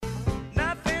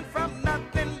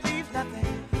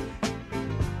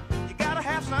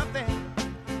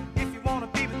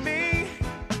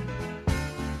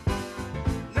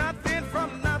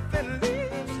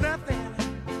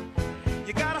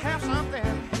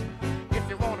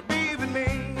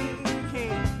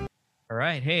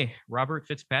right. Hey, Robert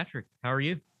Fitzpatrick, how are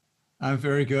you? I'm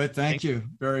very good. Thank Thanks. you.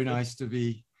 Very Good. nice to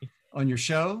be on your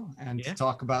show and to Yeah.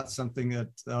 talk about something that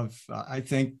I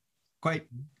think, quite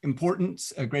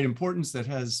importance, a great importance that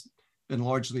has been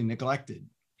largely neglected.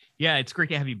 Yeah, it's great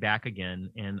to have you back again.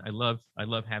 And I love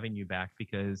having you back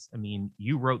because I mean,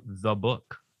 you wrote the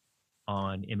book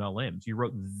on MLMs. You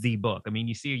wrote the book. I mean,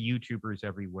 you see YouTubers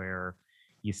everywhere.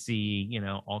 You see,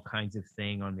 all kinds of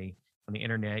thing on the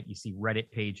internet. You see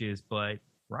Reddit pages, but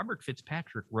Robert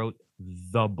Fitzpatrick wrote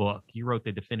the book. You wrote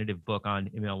the definitive book on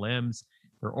MLMs,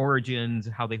 their origins,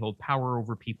 how they hold power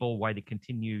over people, why they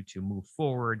continue to move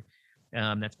forward.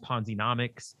 That's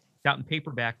Ponzinomics. It's out in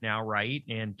paperback now, right?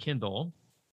 And Kindle.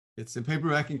 It's in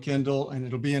paperback and Kindle, and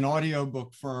it'll be an audio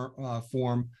book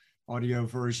form, audio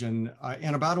version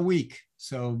in about a week.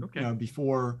 So Okay.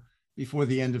 before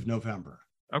the end of November.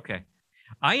 Okay.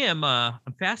 I'm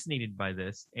fascinated by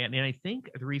this. And I think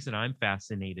the reason I'm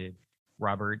fascinated,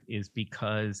 Robert, is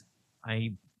because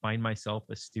I find myself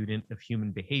a student of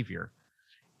human behavior.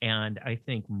 And I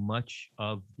think much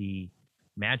of the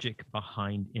magic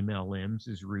behind MLMs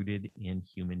is rooted in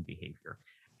human behavior.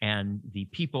 And the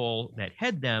people that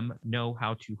head them know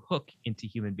how to hook into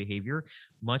human behavior,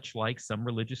 much like some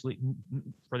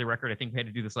for the record, I think we had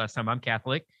to do this last time. I'm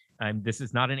Catholic. This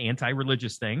is not an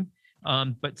anti-religious thing.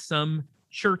 But some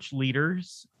church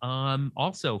leaders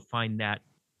also find that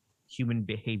human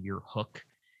behavior hook.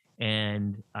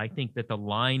 And I think that the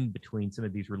line between some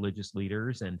of these religious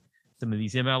leaders and some of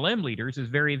these MLM leaders is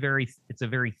it's a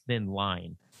very thin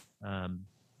line.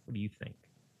 What do you think?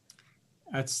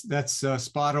 That's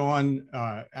spot on,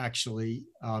 actually,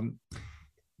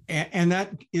 and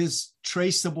that is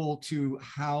traceable to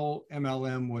how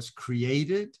MLM was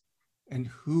created and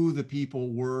who the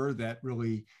people were that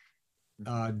really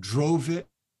drove it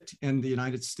in the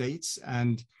United States.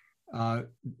 And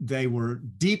they were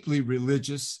deeply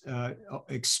religious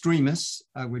extremists,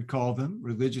 I would call them,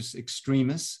 religious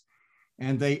extremists.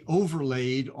 And they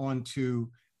overlaid onto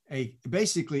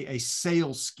basically a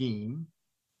sales scheme,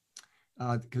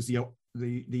 because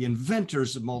the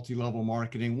inventors of multi-level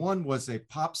marketing, one was a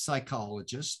pop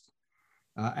psychologist.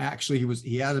 Actually,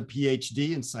 he had a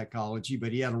PhD in psychology,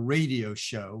 but he had a radio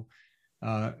show,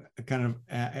 on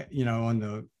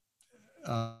the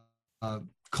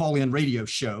call-in radio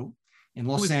show in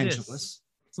Los Angeles.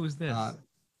 Who was this?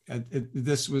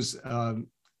 This was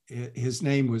his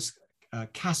name was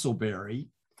Castleberry.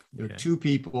 There are two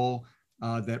people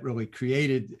that really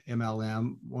created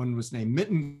MLM. One was named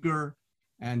Mittinger,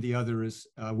 and the other is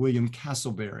William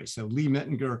Castleberry. So Lee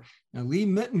Mittinger. Now, Lee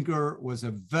Mittinger was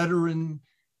a veteran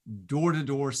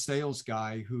door-to-door sales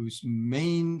guy whose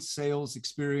main sales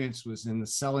experience was in the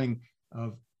selling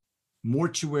of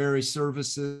mortuary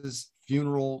services,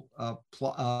 funeral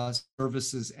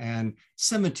services, and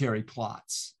cemetery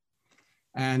plots.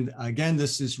 And again,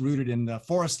 this is rooted in the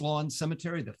Forest Lawn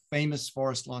Cemetery, the famous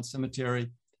Forest Lawn Cemetery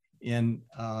in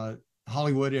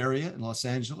Hollywood area in Los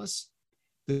Angeles.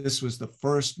 This was the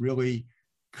first really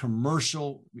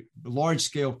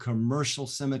large-scale commercial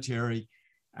cemetery.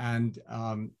 And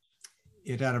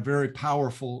it had a very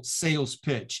powerful sales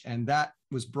pitch, and that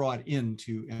was brought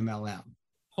into MLM.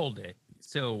 Hold it.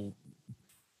 So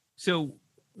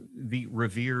the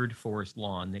revered Forest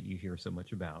Lawn that you hear so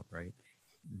much about, right?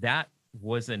 That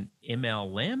was an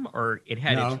MLM, or it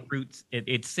had its roots,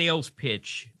 its sales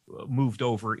pitch moved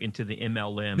over into the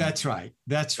MLM? That's right.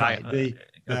 That's right.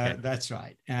 That's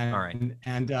right. And, all right.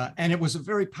 And it was a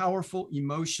very powerful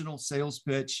emotional sales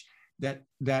pitch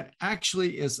that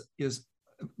actually is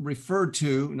referred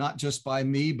to, not just by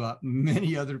me, but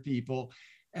many other people,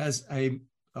 as a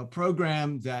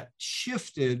program that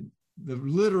shifted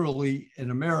literally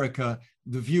in America,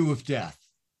 the view of death.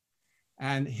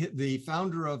 And the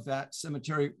founder of that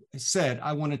cemetery said,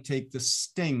 I want to take the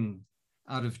sting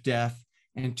out of death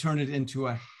and turn it into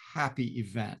a happy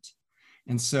event.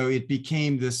 And so it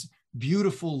became this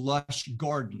beautiful, lush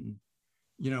garden,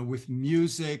 with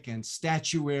music and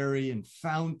statuary and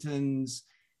fountains.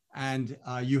 And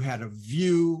you had a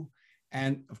view.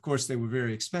 And of course, they were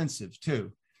very expensive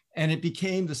too. And it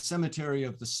became the cemetery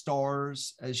of the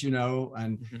stars, as you know,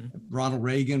 and Ronald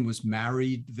Reagan was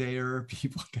married there.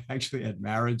 People actually had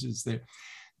marriages there.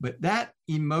 But that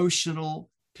emotional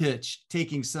pitch,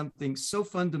 taking something so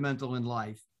fundamental in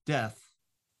life, death,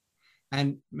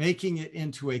 and making it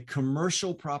into a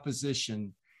commercial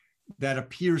proposition that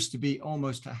appears to be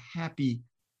almost a happy,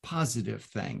 positive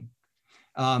thing.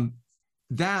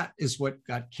 That is what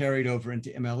got carried over into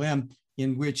MLM,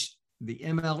 in which the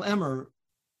MLMer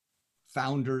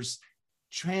founders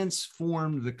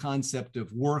transformed the concept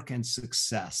of work and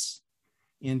success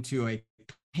into a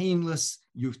painless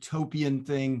utopian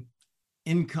thing,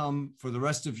 income for the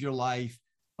rest of your life,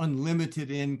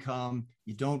 unlimited income.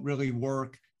 You don't really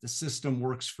work. The system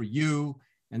works for you,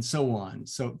 and so on.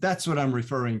 So that's what I'm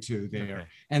referring to there. Okay.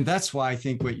 And that's why I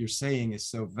think what you're saying is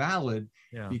so valid,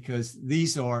 because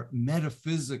these are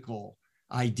metaphysical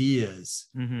ideas.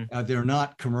 They're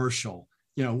not commercial.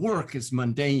 You know, work is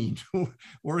mundane,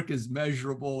 work is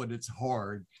measurable, and it's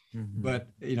hard. But,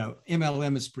 you know,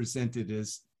 MLM is presented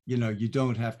as, you know, you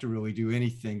don't have to really do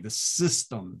anything. The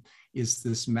system is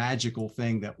this magical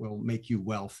thing that will make you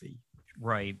wealthy.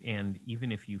 Right. And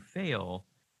even if you fail,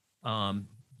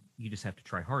 you just have to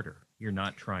try harder. You're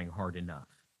not trying hard enough.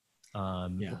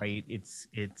 Right. It's,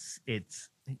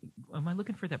 am I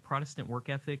looking for that Protestant work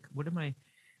ethic? What am I,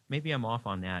 maybe I'm off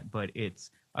on that, but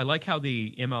I like how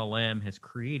the MLM has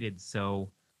created.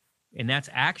 So, and that's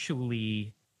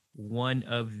actually one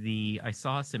of I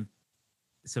saw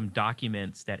some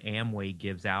documents that Amway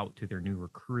gives out to their new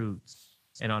recruits.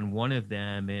 And on one of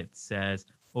them, it says,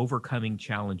 overcoming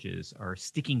challenges or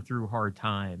sticking through hard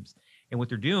times. And what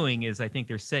they're doing is, I think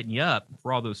they're setting you up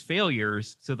for all those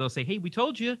failures. So they'll say, hey, we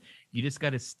told you, you just got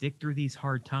to stick through these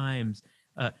hard times.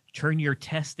 Turn your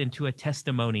test into a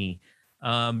testimony.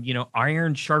 You know,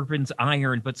 iron sharpens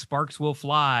iron, but sparks will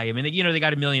fly. I mean, you know, they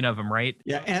got a million of them, right?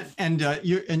 Yeah, and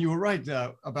you were right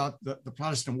about the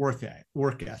Protestant work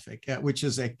ethic, which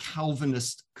is a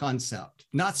Calvinist concept,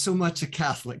 not so much a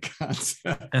Catholic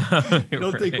concept. I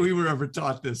don't think we were ever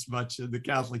taught this much in the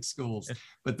Catholic schools,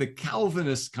 but the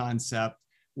Calvinist concept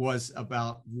was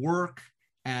about work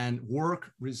and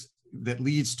work that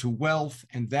leads to wealth,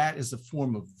 and that is a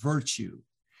form of virtue.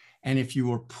 And if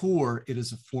you are poor, it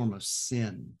is a form of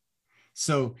sin.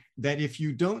 So that if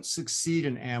you don't succeed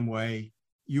in Amway,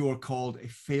 you are called a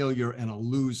failure and a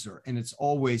loser, and it's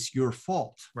always your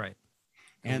fault. Right.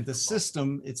 And the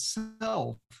system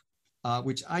itself,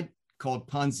 which I called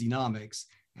Ponzi-nomics,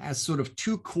 has sort of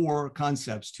two core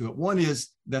concepts to it. One is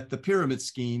that the pyramid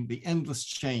scheme, the endless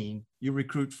chain, you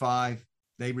recruit 5,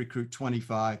 they recruit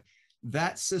 25.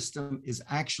 That system is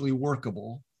actually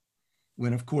workable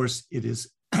when, of course, it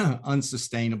is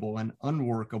unsustainable and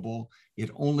unworkable. It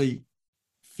only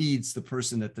feeds the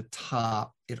person at the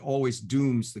top. It always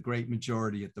dooms the great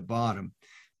majority at the bottom.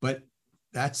 But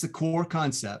that's the core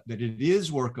concept, that it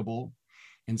is workable.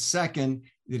 And second,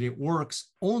 that it works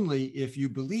only if you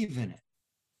believe in it.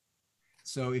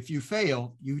 So if you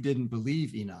fail, you didn't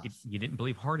believe enough. You didn't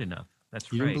believe hard enough. That's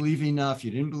right. You didn't believe enough.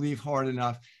 You didn't believe hard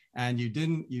enough. And you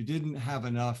didn't have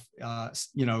enough,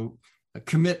 a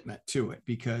commitment to it,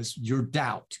 because your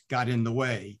doubt got in the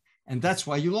way, and that's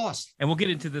why you lost. And we'll get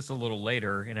into this a little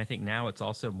later, and I think now it's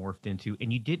also morphed into,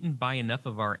 and you didn't buy enough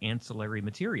of our ancillary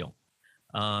material.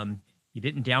 You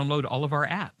didn't download all of our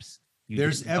apps.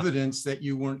 There's evidence that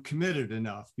you weren't committed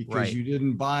enough, because you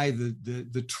didn't buy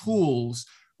the tools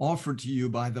offered to you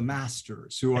by the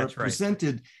masters, who are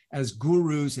presented as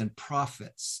gurus and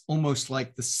prophets, almost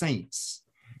like the saints.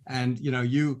 And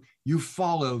you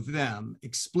follow them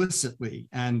explicitly,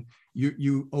 and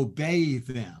you obey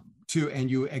them too,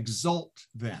 and you exalt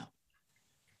them.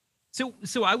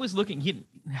 So I was looking.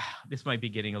 This might be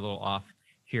getting a little off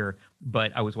here,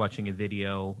 but I was watching a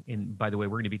video. And by the way,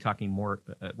 we're going to be talking more.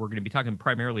 We're going to be talking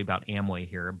primarily about Amway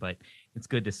here, but it's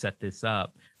good to set this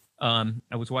up.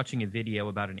 I was watching a video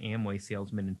about an Amway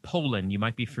salesman in Poland. You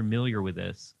might be familiar with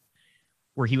this,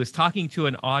 where he was talking to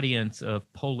an audience of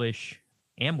Polish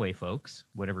Amway folks,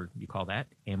 whatever you call that,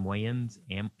 Amwayans,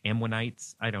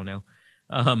 Amwanites, I don't know.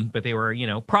 But they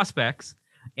were, prospects.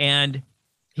 And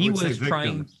he was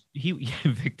trying,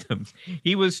 victims.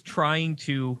 He was trying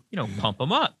to, pump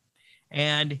them up.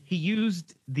 And he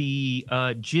used the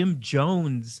Jim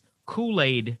Jones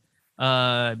Kool-Aid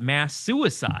mass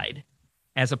suicide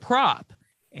as a prop.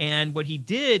 And what he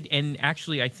did, and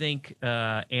actually I think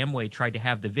Amway tried to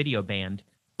have the video banned,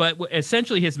 but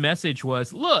essentially his message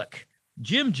was, look,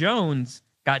 Jim Jones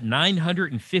got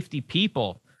 950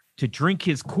 people to drink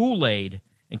his Kool-Aid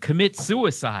and commit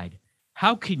suicide.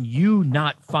 How can you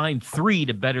not find 3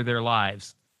 to better their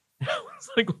lives? I was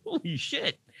like, holy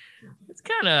shit. It's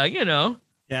kind of,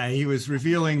 Yeah, he was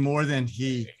revealing more than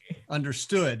he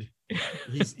understood.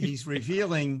 He's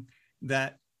revealing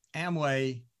that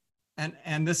Amway,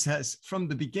 and this has, from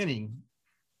the beginning,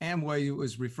 Amway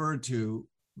was referred to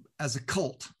as a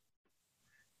cult.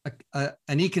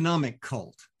 An economic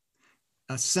cult,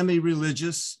 a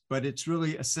semi-religious, but it's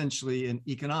really essentially an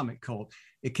economic cult.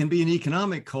 It can be an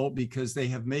economic cult because they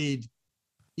have made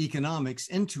economics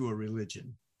into a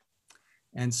religion.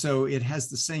 And so it has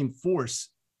the same force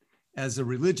as a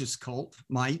religious cult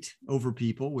might over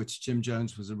people, which Jim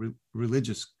Jones was a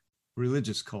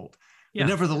religious cult. But Yeah.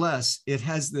 nevertheless, it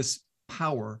has this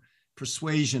power,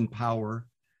 persuasion power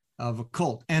of a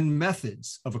cult and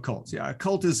methods of a cult. Yeah, a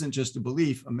cult isn't just a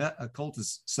belief. A cult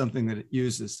is something that it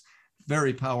uses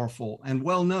very powerful and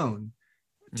well-known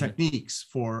techniques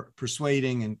for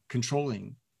persuading and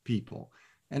controlling people.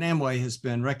 And Amway has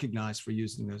been recognized for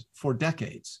using this for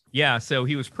decades. Yeah, so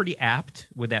he was pretty apt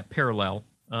with that parallel,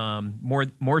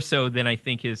 more so than I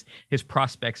think his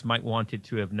prospects might wanted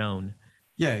to have known.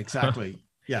 Yeah, exactly.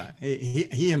 Yeah,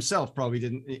 he himself probably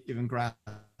didn't even grasp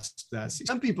that.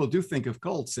 Some people do think of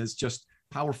cults as just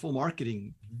powerful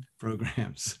marketing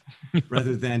programs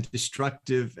rather than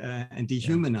destructive and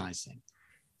dehumanizing.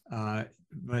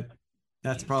 But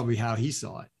that's probably how he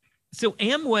saw it. So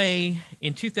Amway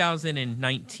in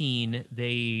 2019,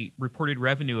 they reported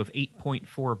revenue of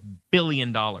 $8.4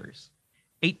 billion.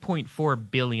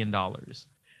 $8.4 billion. An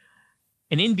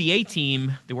NBA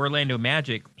team, the Orlando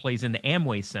Magic, plays in the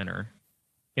Amway Center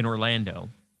in Orlando.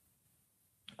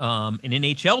 An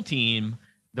NHL team,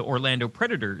 the Orlando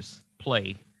Predators,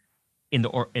 play in the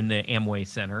Amway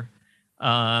Center.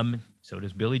 So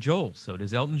does Billy Joel. So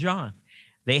does Elton John.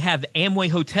 They have Amway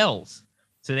hotels.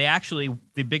 So they actually,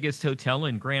 the biggest hotel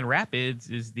in Grand Rapids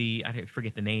is I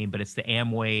forget the name, but it's the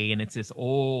Amway, and it's this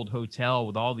old hotel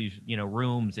with all these,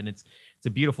 rooms, and it's a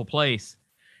beautiful place.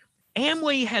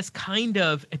 Amway has kind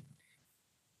of,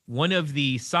 one of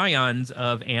the scions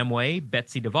of Amway,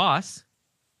 Betsy DeVos,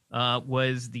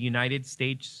 was the United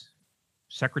States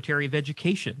Secretary of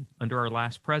Education under our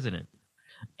last president.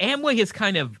 Amway has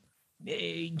kind of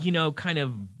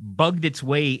bugged its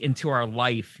way into our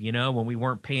life, when we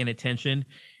weren't paying attention.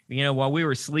 While we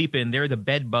were sleeping, they're the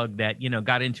bed bug that,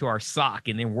 got into our sock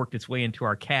and then worked its way into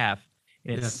our calf,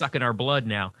 and it's sucking our blood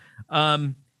now.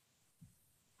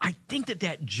 I think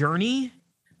that journey,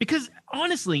 because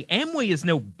honestly, Amway is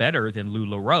no better than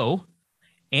LuLaRoe,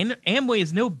 and Amway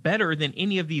is no better than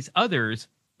any of these others,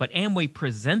 but Amway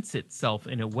presents itself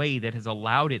in a way that has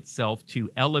allowed itself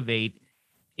to elevate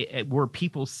where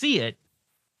people see it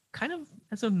kind of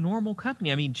as a normal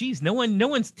company. I mean, geez, no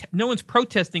one's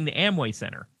protesting the Amway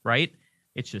Center, right?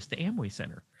 It's just the Amway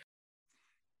Center.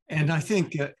 And I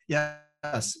think,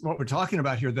 yes, what we're talking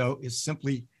about here, though, is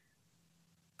simply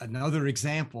another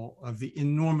example of the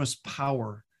enormous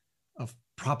power of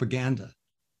propaganda.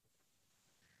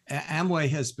 Amway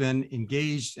has been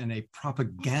engaged in a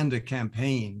propaganda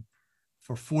campaign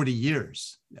for 40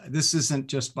 years. This isn't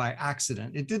just by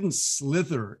accident. It didn't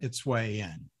slither its way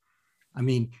in. I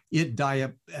mean, it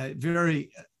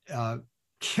very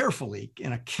carefully,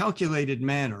 in a calculated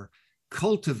manner,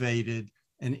 cultivated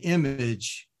an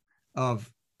image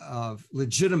of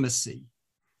legitimacy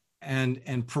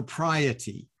and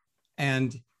propriety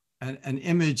and an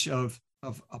image of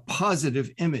a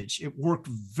positive image. It worked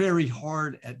very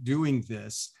hard at doing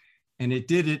this, and it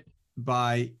did it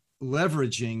by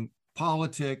leveraging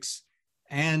politics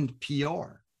and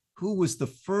PR. Who was the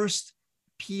first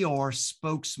PR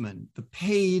spokesman, the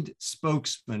paid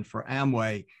spokesman for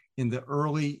Amway in the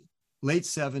late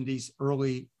 70s,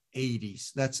 early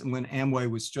 80s? That's when Amway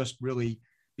was just really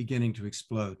beginning to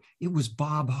explode. It was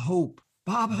Bob Hope.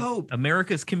 Bob Hope.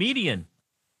 America's comedian.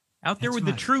 Out there with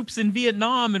right. the troops in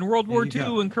Vietnam and World War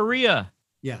II and Korea.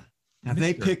 Yeah. Now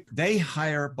they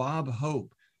hire Bob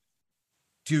Hope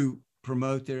to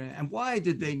promote and why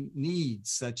did they need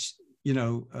such,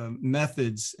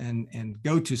 methods and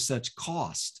go to such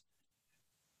cost?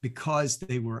 Because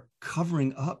they were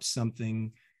covering up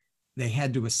something. They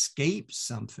had to escape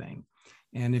something.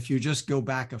 And if you just go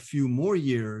back a few more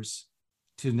years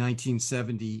to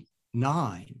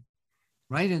 1979,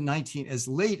 as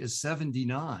late as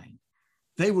 79,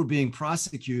 they were being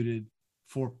prosecuted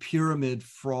for pyramid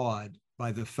fraud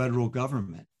by the federal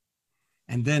government.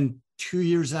 And then 2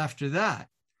 years after that,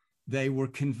 they were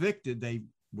convicted. They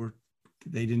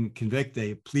didn't convict,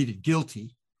 they pleaded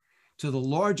guilty to the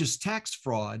largest tax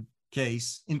fraud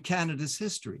case in Canada's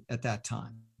history at that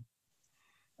time.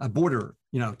 A border,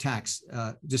 tax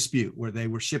dispute where they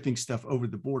were shipping stuff over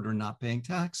the border and not paying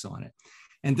tax on it.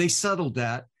 And they settled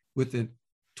that with the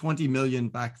 20 million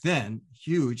back then,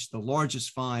 huge, the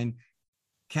largest fine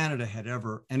Canada had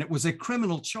ever, and it was a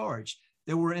criminal charge.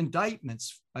 There were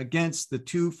indictments against the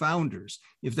two founders.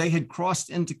 If they had crossed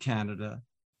into Canada,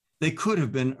 they could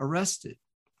have been arrested.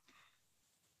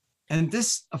 And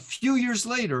this, just a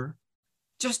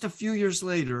few years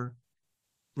later,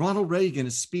 Ronald Reagan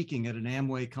is speaking at an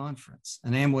Amway conference,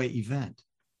 an Amway event.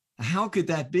 How could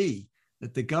that be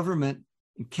that the government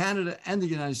in Canada and the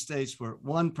United States were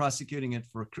one prosecuting it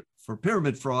for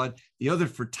pyramid fraud, the other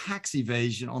for tax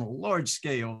evasion on a large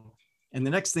scale, and the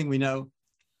next thing we know,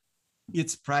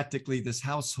 it's practically this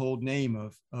household name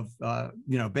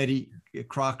of Betty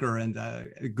Crocker and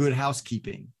Good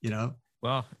Housekeeping.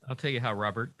 Well, I'll tell you how,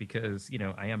 Robert, because,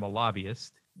 I am a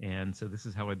lobbyist. And so this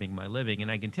is how I make my living.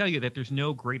 And I can tell you that there's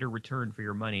no greater return for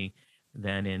your money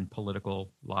than in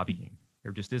political lobbying.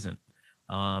 There just isn't.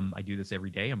 I do this every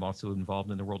day. I'm also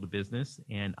involved in the world of business,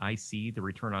 and I see the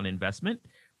return on investment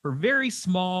for very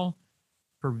small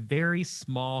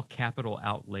capital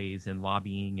outlays in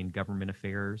lobbying and government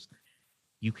affairs.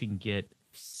 You can get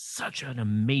such an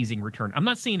amazing return. I'm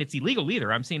not saying it's illegal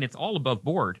either. I'm saying it's all above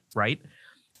board, right?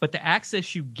 But the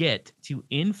access you get to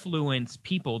influence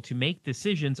people to make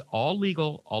decisions, all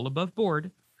legal, all above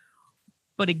board.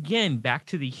 But again, back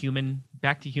to human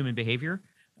behavior.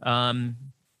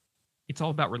 It's all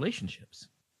about relationships.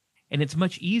 And it's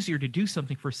much easier to do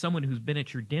something for someone who's been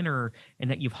at your dinner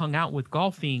and that you've hung out with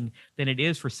golfing than it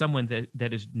is for someone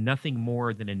that is nothing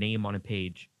more than a name on a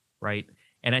page, right?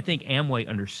 And I think Amway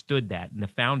understood that, and the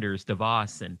founders,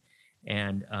 DeVos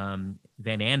and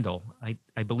Van Andel,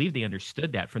 I believe they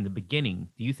understood that from the beginning.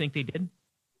 Do you think they did?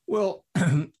 Well,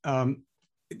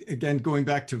 again, going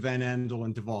back to Van Andel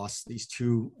and DeVos, these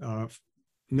two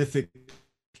mythic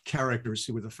characters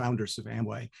who were the founders of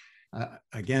Amway,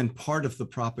 again, part of the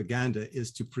propaganda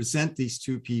is to present these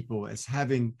two people as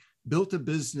having built a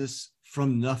business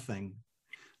from nothing,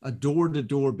 a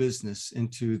door-to-door business,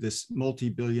 into this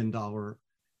multi-billion-dollar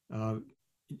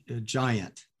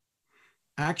giant.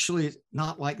 Actually,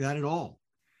 not like that at all.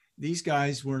 These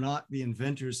guys were not the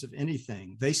inventors of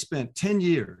anything. They spent 10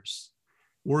 years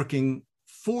working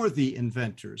for the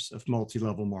inventors of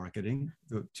multi-level marketing,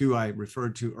 the two I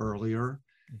referred to earlier,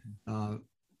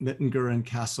 Mittinger and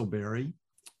Castleberry.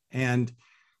 And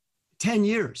 10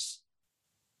 years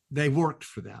they worked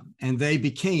for them, and they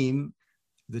became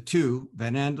the two,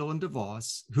 Van Andel and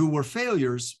DeVos, who were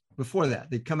failures before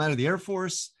that. They'd come out of the Air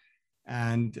Force,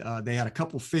 and they had a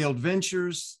couple failed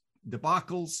ventures,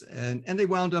 debacles, and they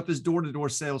wound up as door-to-door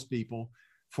salespeople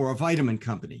for a vitamin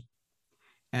company.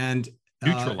 And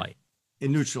Neutralite.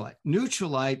 In Neutralite.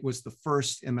 Neutralite was the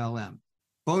first MLM,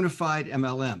 bona fide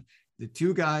MLM. The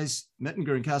two guys,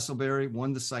 Mittinger and Castleberry,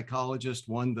 one the psychologist,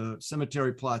 one the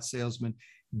cemetery plot salesman,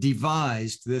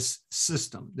 devised this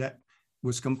system that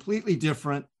was completely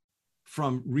different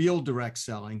from real direct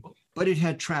selling, but it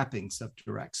had trappings of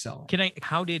direct selling.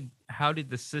 How did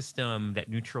the system that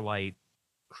Neutralite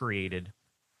created,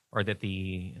 or that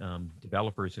the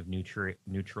developers of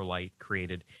Neutralite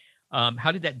created,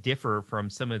 how did that differ from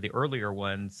some of the earlier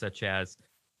ones, such as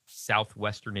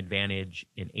Southwestern Advantage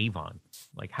and Avon?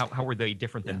 Like, how were they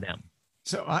different than them?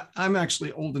 So I'm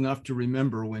actually old enough to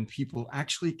remember when people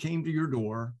actually came to your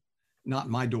door, not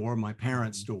my door, my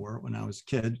parents' door when I was a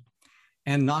kid,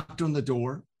 and knocked on the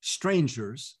door,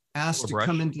 strangers, asked to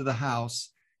come into the house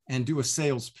and do a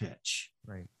sales pitch.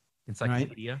 Right.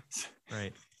 Encyclopedia.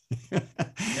 Right.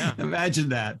 Yeah. Imagine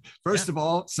that. First of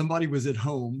all, somebody was at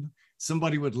home.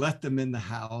 Somebody would let them in the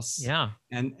house. Yeah.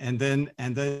 And then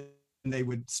they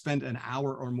would spend an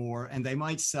hour or more, and they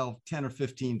might sell $10 or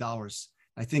 $15.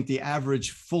 I think the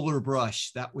average Fuller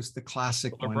brush, that was the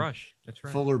classic Fuller one. Brush. That's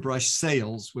right. Fuller brush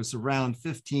sales was around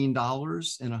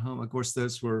 $15 in a home. Of course,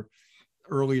 those were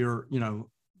earlier,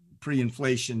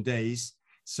 pre-inflation days.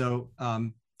 So,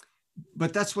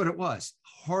 but that's what it was.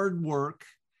 Hard work,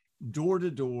 door to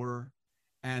door.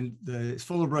 And the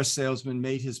Fuller brush salesman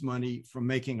made his money from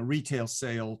making a retail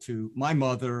sale to my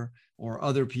mother or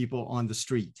other people on the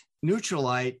street.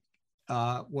 Neutralite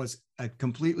was a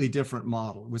completely different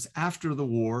model. It was after the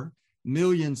war,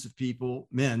 millions of people,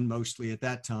 men mostly at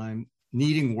that time,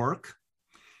 needing work.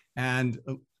 And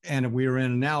we are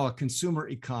in now a consumer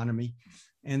economy.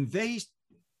 And they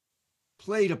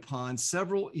played upon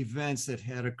several events that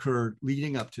had occurred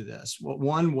leading up to this. Well,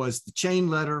 one was the chain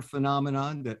letter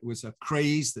phenomenon that was a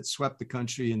craze that swept the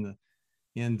country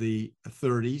in the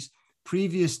 30s.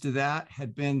 Previous to that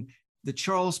had been the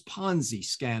Charles Ponzi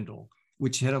scandal,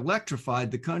 which had electrified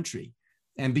the country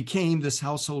and became this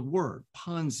household word,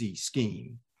 Ponzi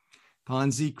scheme.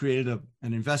 Ponzi created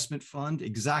an investment fund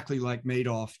exactly like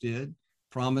Madoff did,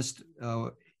 promised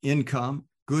income,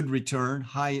 good return,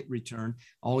 high return.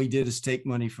 All he did is take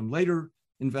money from later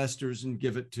investors and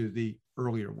give it to the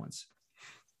earlier ones.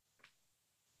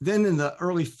 Then in the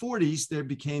early 40s, there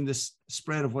became this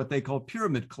spread of what they call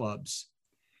pyramid clubs.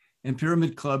 And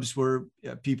pyramid clubs were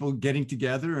people getting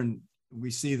together, and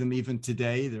we see them even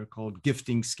today. They're called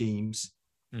gifting schemes.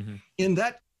 Mm-hmm. In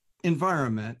that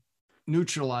environment,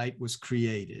 Neutralite was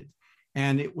created.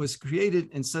 And it was created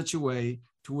in such a way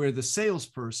to where the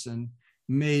salesperson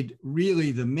made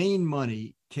really the main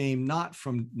money came not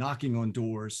from knocking on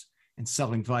doors and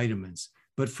selling vitamins,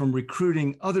 but from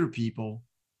recruiting other people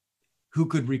who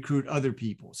could recruit other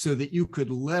people so that you could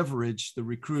leverage the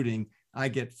recruiting. I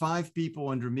get 5 people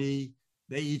under me.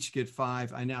 They each get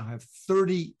 5. I now have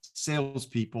 30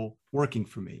 salespeople working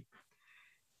for me.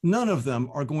 None of them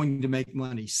are going to make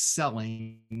money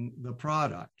selling the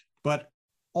product, but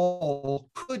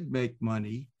all could make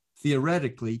money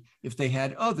theoretically if they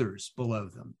had others below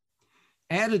them.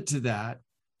 Added to that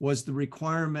was the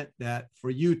requirement that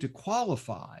for you to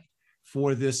qualify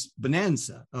for this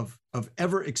bonanza of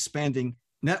ever expanding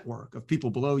network of people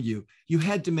below you, you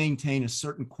had to maintain a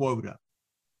certain quota.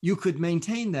 You could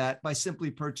maintain that by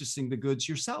simply purchasing the goods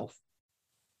yourself.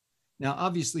 Now,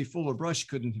 obviously, Fuller Brush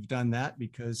couldn't have done that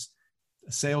because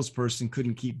a salesperson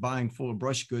couldn't keep buying Fuller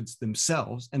Brush goods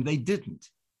themselves, and they didn't.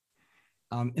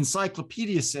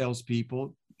 Encyclopedia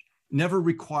salespeople never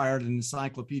required an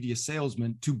encyclopedia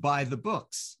salesman to buy the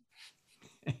books.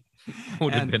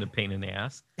 Would have been a pain in the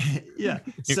ass. Yeah.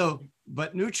 So,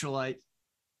 but Neutralite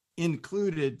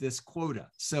included this quota.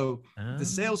 So the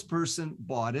salesperson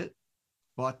bought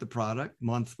the product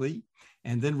monthly,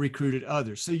 and then recruited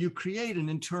others. So you create an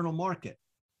internal market.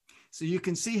 So you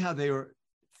can see how they are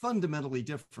fundamentally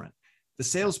different. The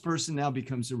salesperson now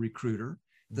becomes a recruiter.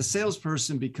 The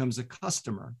salesperson becomes a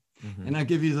customer. Mm-hmm. And I'll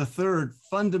give you the third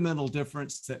fundamental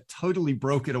difference that totally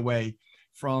broke it away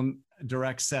from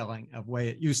direct selling of the way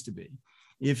it used to be.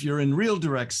 If you're in real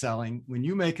direct selling, when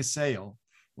you make a sale,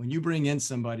 when you bring in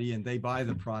somebody and they buy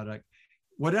the product,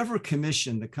 whatever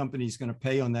commission the company is going to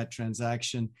pay on that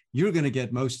transaction, you're going to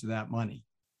get most of that money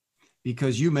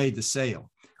because you made the sale.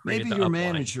 Maybe your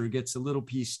manager gets a little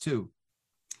piece too.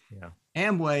 Yeah.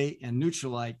 Amway and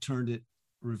Neutralite turned it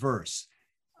reverse.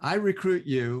 I recruit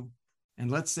you,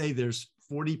 and let's say there's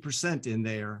 40% in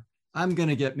there. I'm going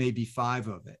to get maybe 5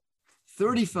 of it.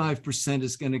 35%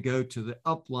 is going to go to the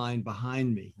upline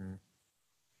behind me. Mm-hmm.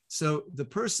 So the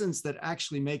persons that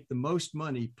actually make the most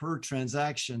money per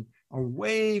transaction are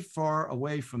way far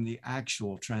away from the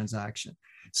actual transaction.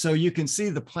 So you can see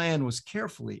the plan was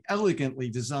carefully, elegantly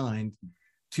designed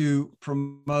to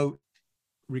promote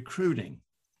recruiting.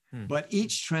 But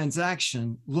each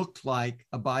transaction looked like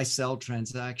a buy-sell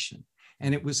transaction.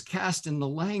 And it was cast in the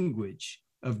language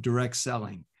of direct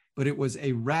selling, but it was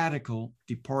a radical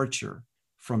departure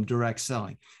from direct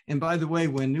selling. And by the way,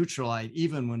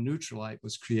 even when Neutralite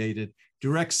was created,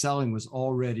 direct selling was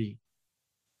already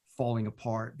falling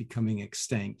apart, becoming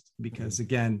extinct, because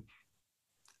again,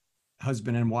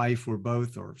 husband and wife were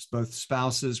both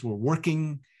spouses were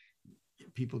working.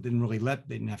 People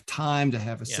didn't have time to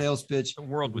have a sales pitch. The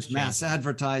world was mass changing.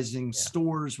 Advertising. Yeah.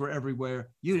 Stores were everywhere.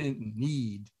 You didn't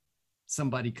need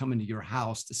somebody coming to your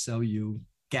house to sell you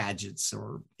gadgets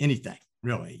or anything,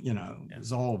 really. It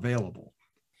was all available.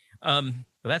 Well,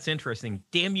 that's interesting.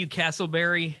 Damn you,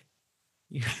 Castleberry.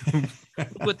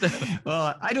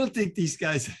 Well, I don't think these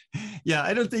guys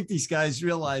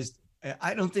realized,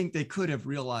 I don't think they could have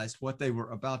realized what they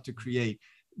were about to create.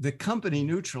 The company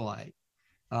Neutralite,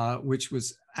 which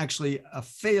was actually a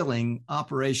failing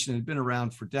operation, had been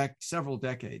around for several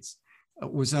decades,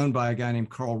 was owned by a guy named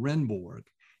Carl Renborg.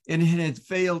 And it had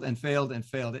failed and failed and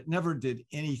failed. It never did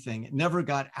anything. It never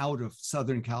got out of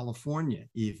Southern California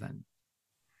even.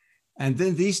 And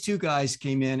then these two guys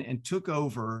came in and took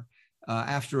over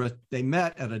they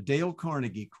met at a Dale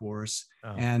Carnegie course,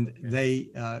 they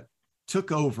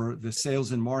took over the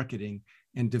sales and marketing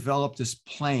and developed this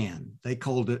plan. They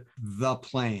called it the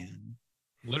plan.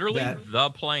 Literally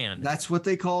the plan. That's what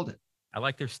they called it. I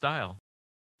like their style.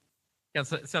 Yeah,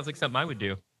 it sounds like something I would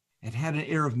do. It had an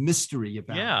air of mystery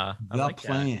about the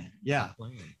plan. That. Yeah. The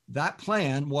plan. That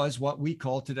plan was what we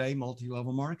call today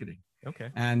multi-level marketing. Okay.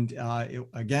 And it,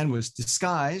 again, was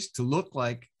disguised to look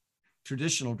like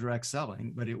traditional direct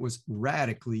selling, but it was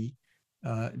radically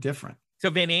different.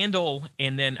 So Van Andel,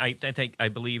 and then I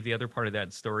believe the other part of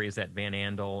that story is that Van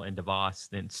Andel and DeVos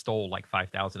then stole like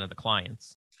 5,000 of the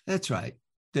clients. That's right.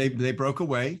 They broke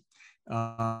away,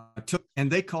 and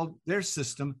they called their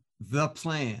system the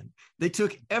plan. They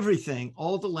took everything,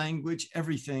 all the language,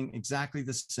 everything exactly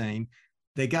the same.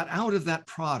 They got out of that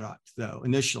product though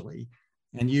initially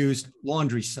and used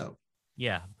laundry soap.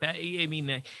 Yeah, I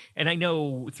mean, and I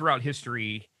know throughout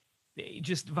history,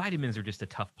 just vitamins are just a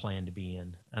tough plan to be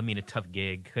in. I mean, a tough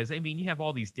gig because I mean, you have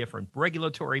all these different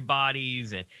regulatory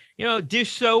bodies, and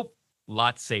dish soap,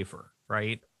 lots safer,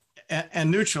 right?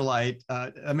 And Neutralite,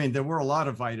 I mean, there were a lot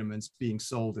of vitamins being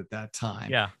sold at that time.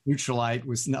 Yeah, Neutralite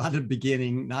was not a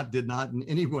beginning, did not in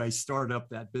any way start up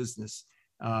that business.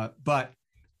 But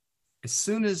as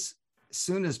soon as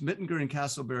Mittinger and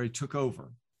Castleberry took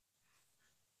over,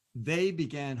 they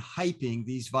began hyping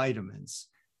these vitamins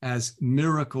as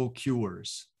miracle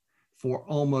cures for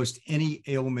almost any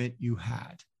ailment you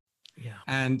had. Yeah.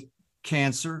 And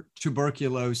cancer,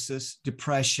 tuberculosis,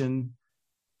 depression,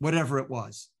 whatever it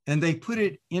was. And they put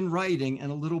it in writing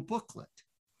in a little booklet.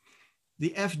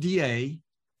 The FDA,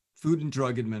 Food and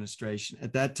Drug Administration,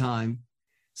 at that time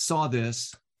saw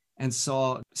this and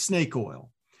saw snake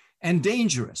oil, and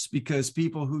dangerous because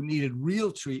people who needed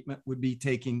real treatment would be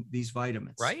taking these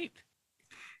vitamins. Right.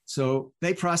 So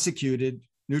they prosecuted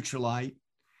Nutrilite,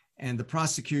 and the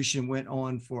prosecution went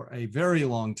on for a very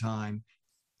long time.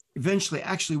 Eventually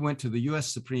actually went to the US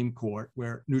Supreme Court,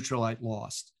 where Nutrilite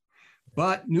lost.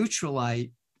 But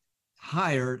Nutrilite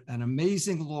hired an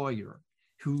amazing lawyer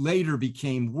who later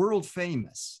became world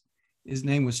famous. His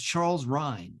name was Charles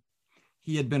Rhine.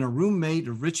 He had been a roommate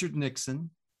of Richard Nixon.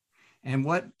 And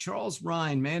what Charles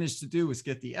Rhine managed to do was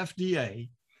get the FDA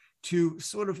to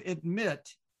sort of admit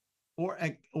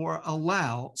or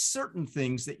allow certain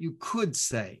things that you could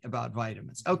say about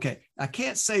vitamins. Okay, I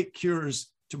can't say it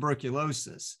cures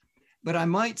tuberculosis, but I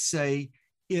might say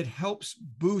it helps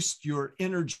boost your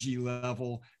energy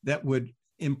level that would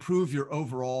improve your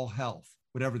overall health,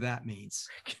 whatever that means,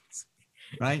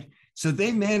 right? So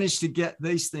they managed to get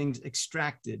these things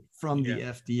extracted from the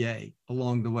FDA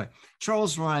along the way.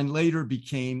 Charles Rhine later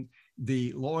became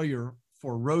the lawyer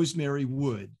for Rosemary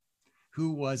Wood,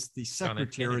 who was the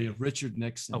secretary of Richard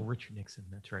Nixon. Oh, Richard Nixon.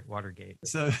 That's right. Watergate.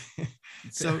 So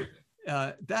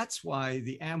that's why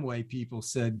the Amway people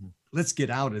said, let's get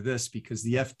out of this because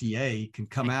the FDA can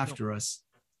come after us.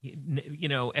 You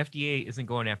know, FDA isn't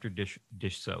going after dish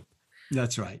soap.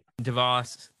 That's right.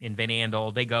 DeVos and Van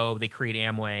Andel, they create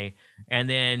Amway. And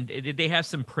then did they have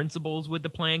some principles with the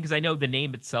plan? Because I know the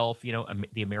name itself, you know,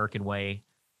 the American way,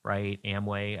 right?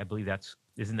 Amway, I believe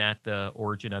isn't that the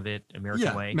origin of it?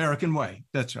 American Way? American Way.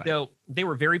 That's right. So they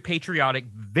were very patriotic,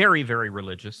 very, very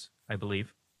religious, I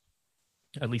believe.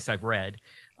 At least I've read.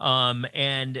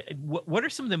 And what are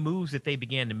some of the moves that they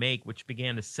began to make, which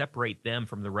began to separate them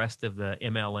from the rest of the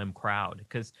MLM crowd?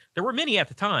 Because there were many at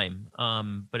the time.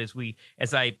 But as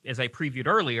I previewed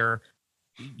earlier,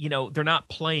 you know, they're not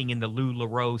playing in the Lou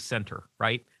LaRoe Center,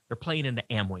 right? They're playing in the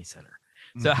Amway Center.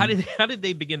 So how did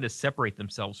they begin to separate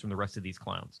themselves from the rest of these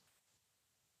clowns?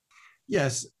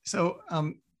 Yes. So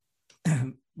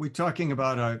we're talking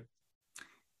about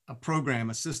a program,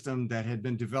 a system that had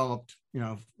been developed, you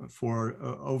know, for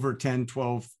over 10,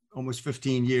 12, almost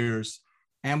 15 years.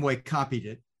 Amway copied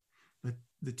it, but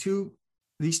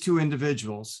these two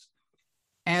individuals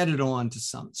added on to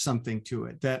something to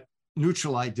it that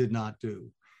Nutrilite did not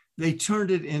do. They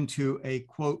turned it into a,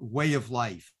 quote, way of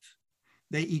life.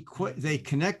 They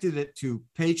connected it to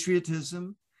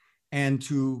patriotism and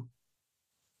to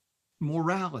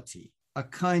morality, a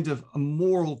kind of a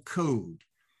moral code.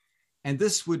 And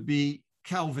this would be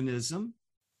Calvinism,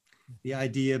 the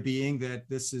idea being that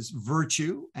this is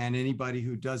virtue, and anybody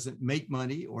who doesn't make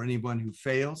money or anyone who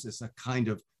fails is a kind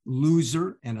of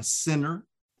loser and a sinner.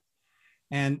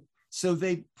 And so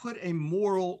they put a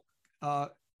moral,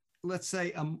 let's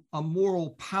say a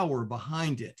moral power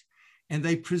behind it. And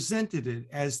they presented it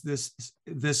as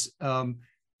this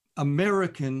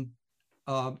American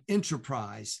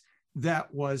enterprise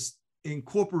that was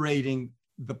incorporating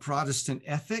the Protestant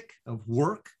ethic of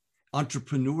work,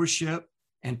 entrepreneurship,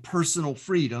 and personal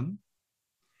freedom.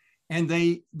 And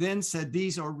they then said,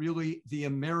 these are really the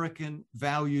American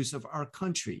values of our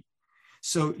country.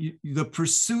 So the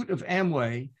pursuit of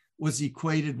Amway was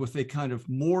equated with a kind of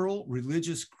moral,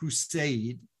 religious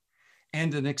crusade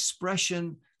and an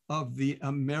expression of the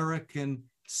American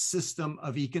system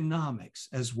of economics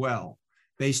as well,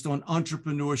 based on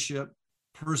entrepreneurship,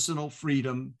 personal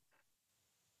freedom.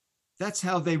 That's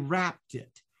how they wrapped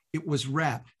it. It was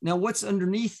wrapped. Now, what's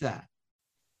underneath that?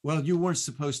 Well, you weren't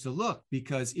supposed to look,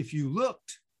 because if you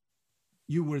looked,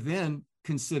 you were then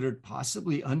considered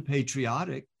possibly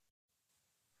unpatriotic,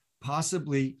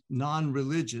 possibly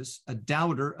non-religious, a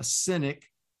doubter, a cynic,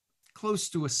 close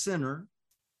to a sinner.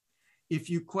 If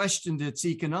you questioned its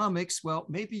economics, well,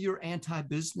 maybe you're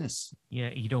anti-business.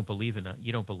 Yeah, you don't believe in it.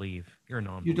 You don't believe. You're a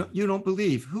non-believer. You don't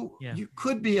believe. You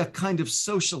could be a kind of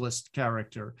socialist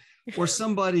character, or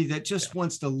somebody that just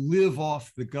wants to live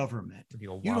off the government.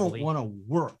 You don't want to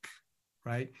work,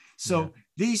 right? So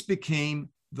these became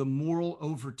the moral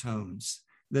overtones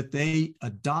that they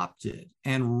adopted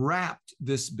and wrapped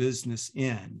this business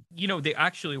in. You know, they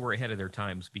actually were ahead of their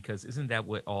times, because isn't that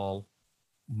what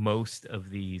most of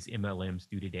these MLMs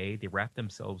do today? They wrap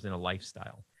themselves in a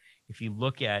lifestyle. If you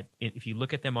look at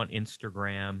them on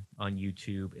Instagram, on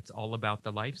YouTube, it's all about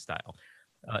the lifestyle.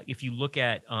 If you look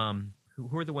at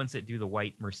who are the ones that do the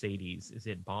white Mercedes? Is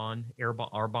it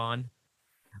Arbonne?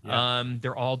 Yeah.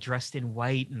 They're all dressed in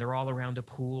white and they're all around a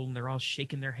pool and they're all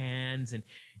shaking their hands and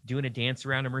doing a dance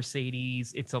around a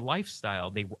Mercedes. It's a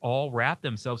lifestyle. They all wrap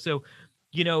themselves. So,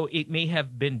 it may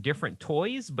have been different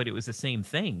toys, but it was the same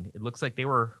thing. It looks like they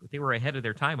were ahead of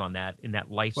their time on that in that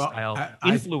Well, lifestyle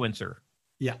I influencer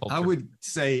yeah, I culture. would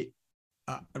say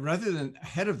rather than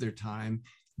ahead of their time,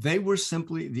 they were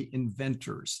simply the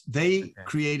inventors. They Okay.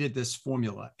 created this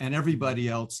formula, and everybody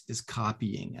else is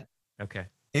copying it. Okay.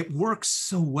 It works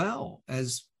so well,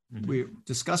 as Mhm. we're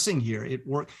discussing here.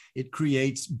 It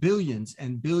creates billions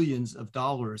and billions of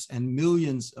dollars and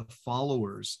millions of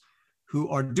followers who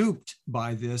are duped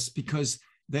by this because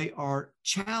they are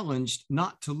challenged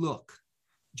not to look,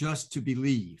 just to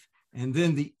believe. And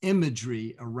then the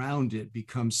imagery around it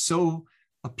becomes so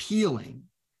appealing,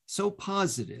 so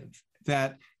positive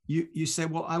that you say,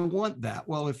 well, I want that.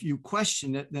 Well, if you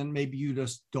question it, then maybe you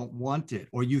just don't want it,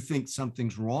 or you think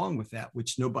something's wrong with that,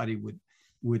 which nobody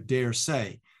would dare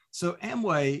say. So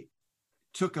Amway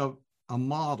took a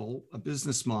model, a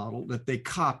business model that they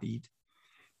copied,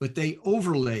 but they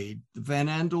overlaid Van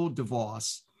Andel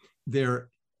DeVos, their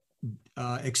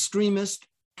extremist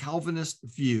Calvinist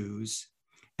views,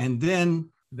 and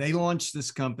then they launched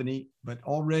this company. But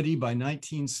already by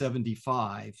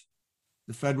 1975,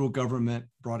 the federal government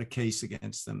brought a case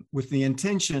against them with the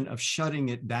intention of shutting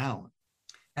it down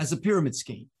as a pyramid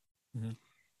scheme. Mm-hmm.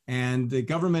 And the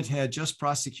government had just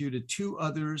prosecuted two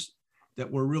others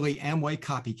that were really Amway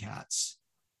copycats.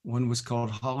 One was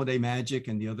called Holiday Magic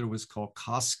and the other was called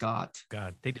Coscott.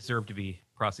 God, they deserve to be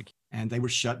prosecuted. And they were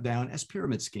shut down as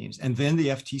pyramid schemes. And then the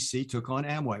FTC took on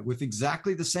Amway with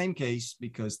exactly the same case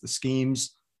because the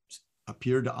schemes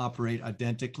appeared to operate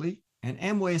identically. And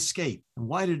Amway escaped. And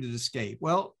why did it escape?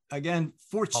 Well, again,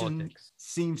 fortune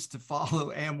seems to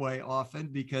follow Amway often,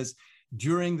 because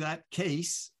during that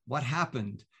case, what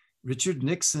happened? Richard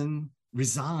Nixon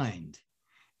resigned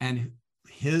and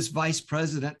his vice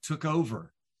president took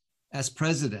over as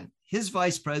president. His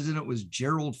vice president was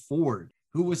Gerald Ford,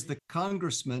 who was the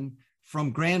congressman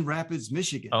from Grand Rapids,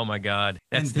 Michigan. Oh my God.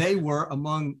 And they were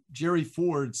among Jerry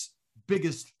Ford's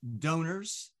biggest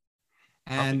donors.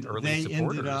 And they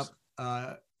supporters. Ended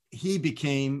up, he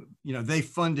became, they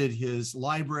funded his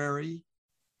library.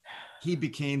 He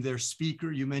became their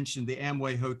speaker. You mentioned the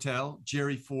Amway Hotel.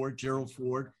 Gerald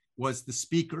Ford was the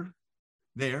speaker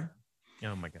there.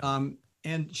 Oh my God.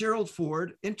 And Gerald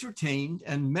Ford entertained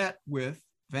and met with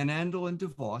Van Andel and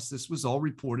DeVos. This was all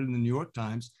reported in the New York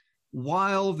Times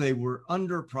while they were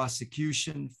under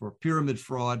prosecution for pyramid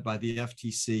fraud by the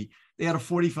FTC. They had a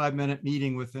 45-minute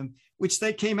meeting with him, which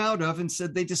they came out of and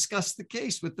said they discussed the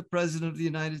case with the President of the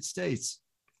United States.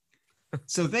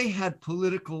 So they had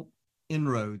political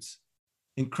inroads.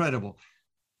 Incredible.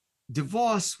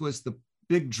 DeVos was the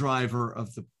big driver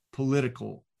of the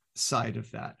political side of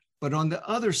that. But on the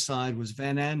other side was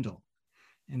Van Andel.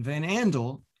 And Van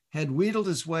Andel had wheedled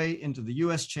his way into the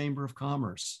U.S. Chamber of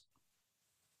Commerce.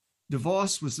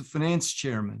 DeVos was the finance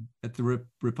chairman at the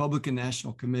Republican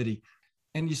National Committee.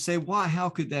 And you say, why? How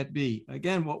could that be?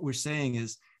 Again, what we're saying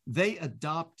is they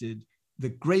adopted the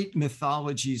great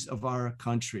mythologies of our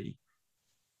country: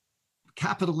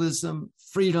 capitalism,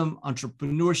 freedom,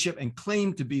 entrepreneurship, and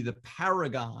claimed to be the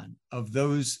paragon of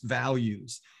those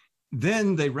values.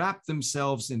 Then they wrapped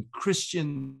themselves in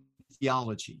Christian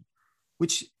theology,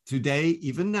 which today,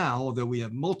 even now, although we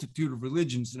have multitude of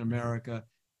religions in America,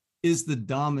 is the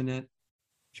dominant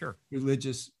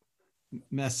religious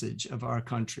message of our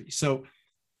country. So,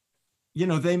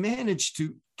 they managed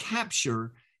to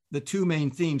capture the two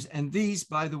main themes. And these,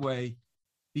 by the way,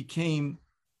 became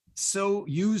so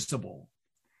usable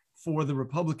for the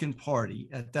Republican Party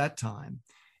at that time.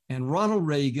 And Ronald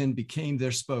Reagan became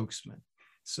their spokesman.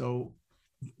 So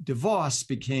DeVos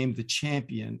became the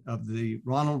champion of the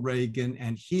Ronald Reagan,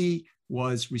 and he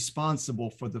was responsible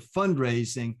for the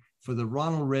fundraising for the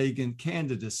Ronald Reagan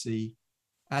candidacy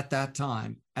at that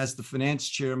time as the finance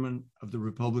chairman of the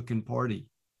Republican Party.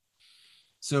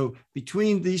 So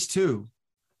between these two,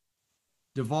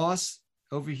 DeVos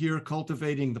over here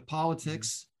cultivating the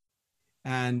politics,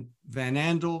 and Van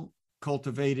Andel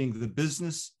cultivating the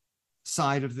business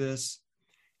side of this.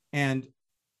 And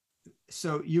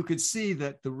so you could see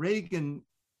that the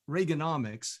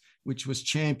Reaganomics, which was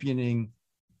championing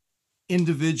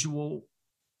individual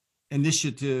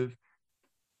initiative,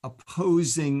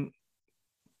 opposing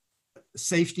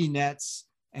safety nets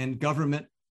and government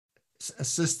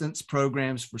assistance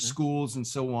programs for schools and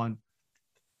so on,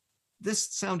 this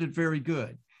sounded very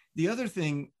good. The other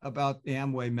thing about the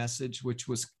Amway message, which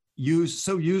was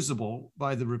so usable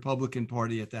by the Republican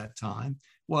Party at that time,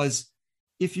 was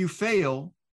if you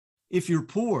fail, if you're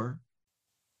poor,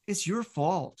 it's your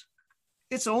fault.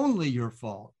 It's only your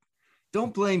fault.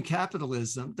 Don't blame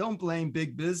capitalism. Don't blame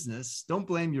big business. Don't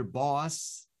blame your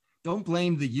boss. Don't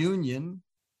blame the union.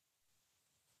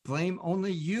 Blame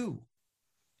only you.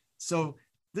 So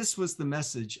this was the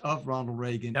message of Ronald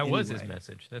Reagan. That was his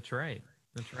message. That's right.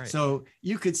 That's right. So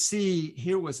you could see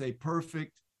here was a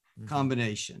perfect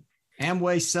combination.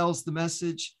 Amway sells the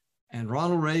message, and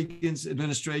Ronald Reagan's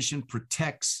administration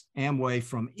protects Amway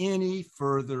from any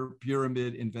further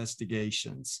pyramid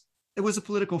investigations. It was a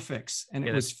political fix, and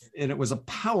it was a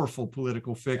powerful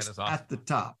political fix awesome. At the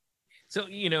top. So,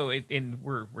 you know, and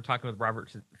we're talking with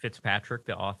Robert Fitzpatrick,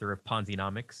 the author of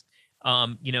Ponzi-nomics.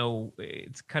 You know,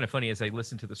 it's kind of funny as I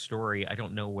listen to the story, I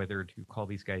don't know whether to call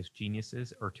these guys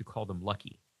geniuses or to call them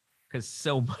lucky, because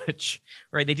so much,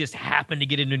 right? They just happen to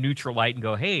get into neutral light and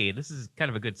go, hey, this is kind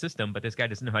of a good system, but this guy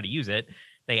doesn't know how to use it.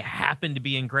 They happen to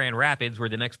be in Grand Rapids, where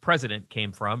the next president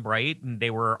came from, right? And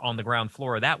they were on the ground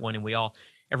floor of that one. And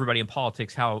everybody in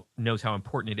politics knows how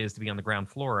important it is to be on the ground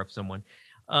floor of someone.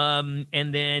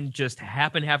 And then just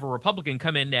happen to have a Republican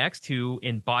come in next who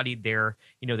embodied their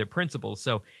principles.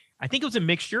 So I think it was a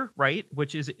mixture, right?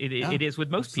 Which is it is with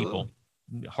most people.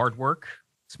 Hard work,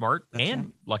 smart,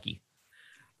 and lucky.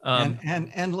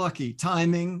 And lucky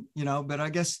timing, but I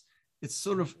guess it's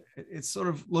sort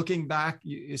of looking back,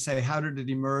 you say, how did it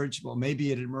emerge? Well,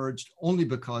 maybe it emerged only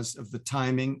because of the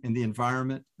timing and the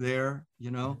environment there,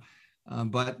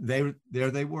 but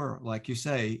they were, like you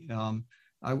say.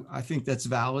 I think that's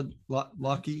valid,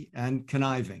 lucky and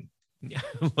conniving. Yeah,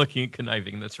 lucky and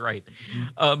conniving. That's right.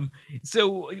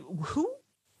 So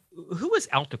who is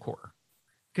Alticor?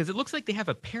 Because it looks like they have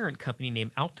a parent company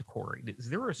named Alticor. Is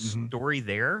there a story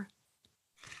there?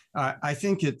 I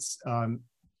think it's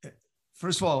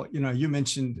first of all, you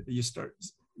mentioned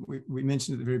we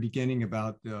mentioned at the very beginning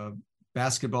about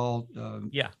basketball,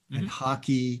 and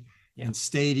hockey, and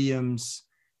stadiums,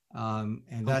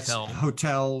 and that's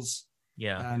hotels.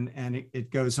 Yeah. And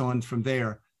it goes on from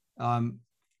there.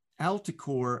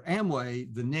 Alticor,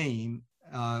 Amway, the name,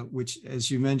 which,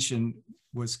 as you mentioned,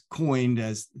 was coined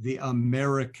as the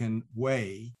American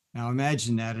way. Now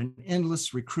imagine that, an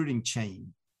endless recruiting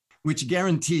chain, which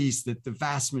guarantees that the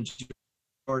vast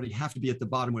majority have to be at the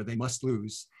bottom where they must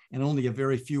lose, and only a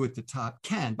very few at the top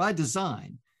can, by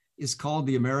design, is called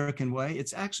the American way.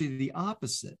 It's actually the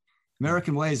opposite.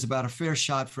 American way is about a fair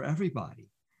shot for everybody.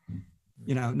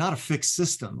 Not a fixed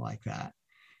system like that,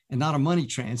 and not a money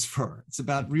transfer. It's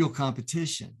about real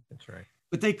competition. That's right.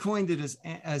 But they coined it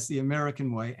as the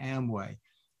American way, Amway.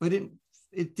 But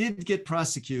it did get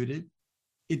prosecuted.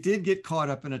 It did get caught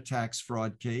up in a tax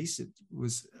fraud case. It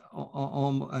was,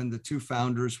 and the two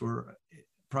founders were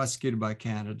prosecuted by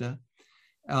Canada.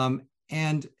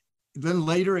 And then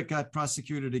later it got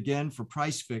prosecuted again for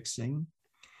price fixing.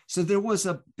 So there was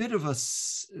a bit of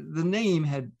the name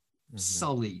had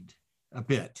sullied a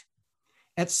bit.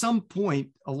 At some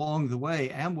point along the way,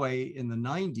 Amway in the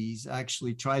 90s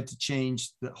actually tried to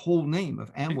change the whole name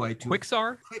of Amway to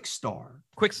Quickstar.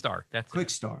 That's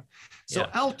Quickstar. So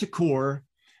yeah. Alticor,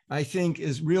 I think,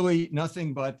 is really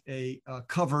nothing but a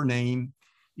cover name.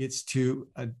 It's to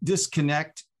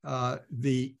disconnect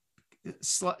the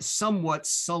somewhat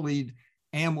sullied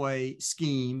Amway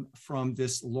scheme from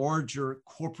this larger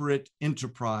corporate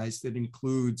enterprise that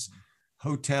includes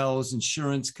hotels,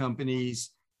 insurance companies,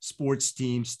 sports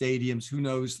teams, stadiums, who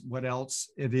knows what else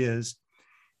it is.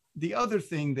 The other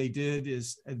thing they did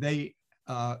is they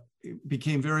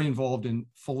became very involved in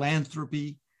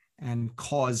philanthropy and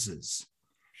causes.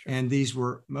 Sure. And these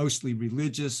were mostly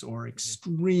religious or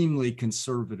extremely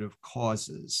conservative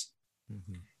causes.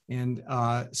 And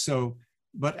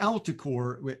but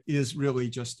Alticor is really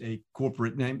just a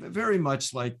corporate name, but very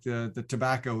much like the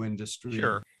tobacco industry.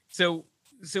 Sure. So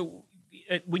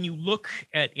when you look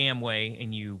at Amway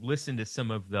and you listen to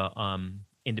some of the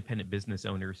independent business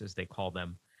owners, as they call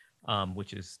them,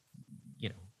 which is,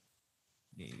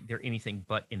 they're anything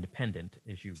but independent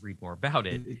as you read more about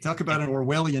it. Talk about an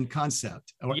Orwellian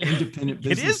concept, or independent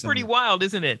business. It is pretty wild,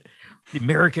 isn't it? The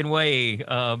American way,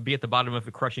 be at the bottom of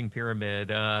the crushing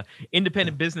pyramid.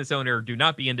 Independent business owner, do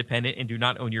not be independent and do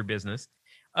not own your business.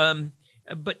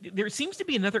 But there seems to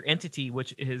be another entity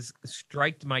which has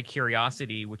struck my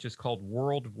curiosity, which is called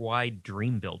Worldwide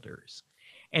Dream Builders.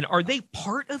 And are they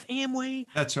part of Amway?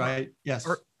 That's right. Yes.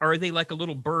 Or are they like a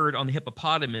little bird on the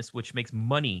hippopotamus, which makes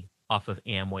money off of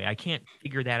Amway? I can't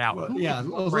figure that out. Well, yeah, a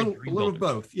little of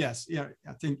both. Yes. Yeah,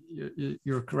 I think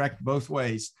you're correct both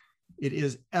ways. It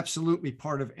is absolutely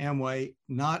part of Amway,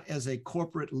 not as a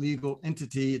corporate legal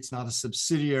entity. It's not a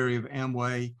subsidiary of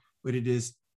Amway, but it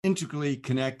is integrally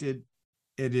connected.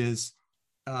 It is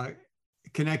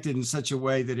connected in such a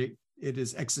way that it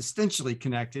is existentially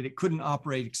connected. It couldn't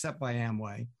operate except by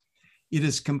Amway. It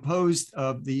is composed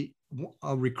of a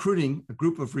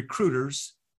group of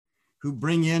recruiters who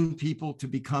bring in people to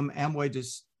become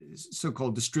Amway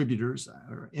so-called distributors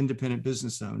or independent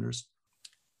business owners.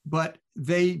 But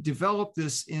they developed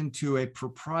this into a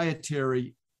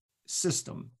proprietary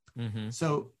system. Mm-hmm.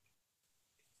 So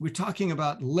we're talking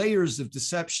about layers of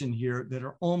deception here that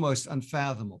are almost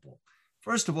unfathomable.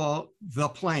 First of all, the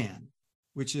plan,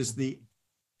 which is the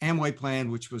Amway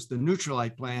plan, which was the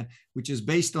Neutralite plan, which is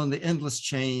based on the endless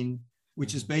chain,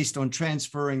 which is based on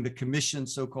transferring the commission,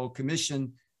 so-called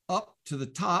commission, up to the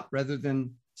top rather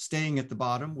than staying at the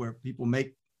bottom where people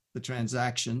make the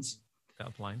transactions.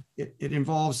 It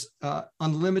involves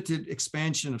unlimited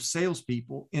expansion of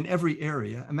salespeople in every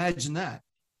area. Imagine that.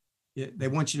 They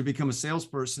want you to become a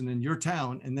salesperson in your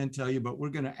town and then tell you, but we're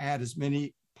going to add as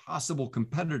many possible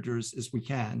competitors as we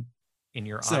can. In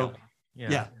your aisle.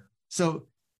 Yeah. So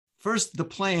first, the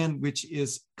plan, which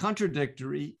is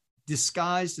contradictory,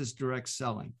 disguised as direct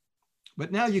selling.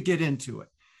 But now you get into it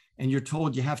and you're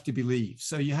told you have to believe.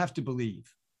 So you have to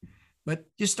believe. But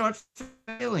you start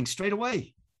failing straight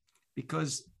away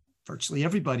because virtually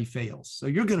everybody fails. So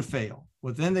you're going to fail.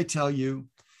 Well, then they tell you,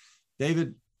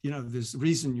 David, there's a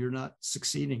reason you're not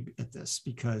succeeding at this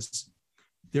because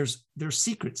there's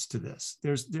secrets to this.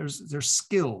 There's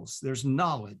skills, there's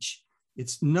knowledge.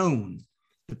 It's known.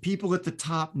 The people at the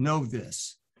top know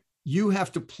this. You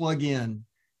have to plug in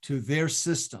to their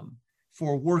system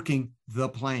for working the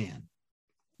plan.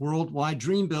 Worldwide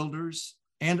Dream Builders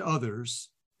and others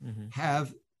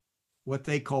have what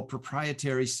they call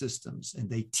proprietary systems, and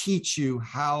they teach you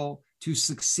how to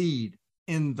succeed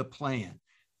in the plan.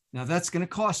 Now that's going to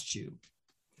cost you.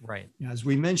 Right. As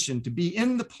we mentioned, to be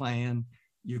in the plan,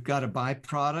 you've got to buy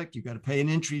product, you've got to pay an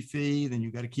entry fee, then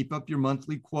you've got to keep up your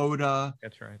monthly quota.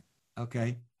 That's right.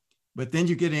 Okay. But then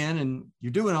you get in and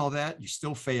you're doing all that, you're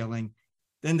still failing.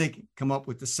 Then they come up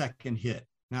with the second hit.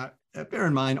 Now, bear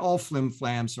in mind, all flim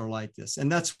flams are like this.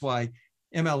 And that's why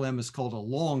MLM is called a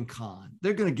long con.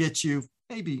 They're going to get you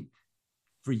maybe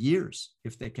for years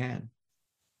if they can.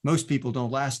 Most people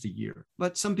don't last a year,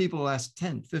 but some people last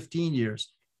 10, 15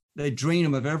 years. They drain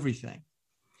them of everything.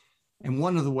 And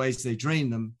one of the ways they drain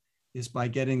them is by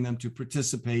getting them to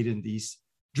participate in these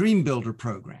Dream Builder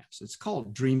programs. It's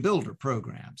called Dream Builder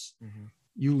programs. Mm-hmm.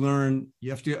 You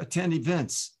have to attend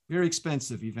events, very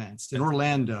expensive events in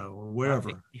Orlando or wherever.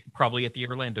 Probably at the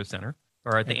Orlando Center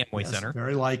or at the Amway Center.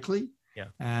 Very likely. Yeah.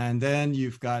 And then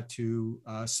you've got to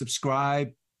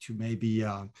subscribe to maybe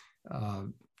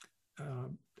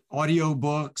audio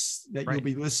books that you'll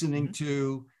be listening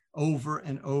to over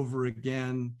and over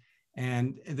again.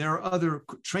 And there are other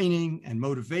training and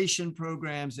motivation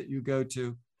programs that you go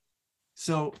to.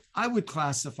 So I would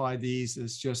classify these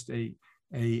as just an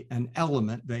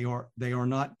element. They are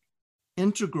not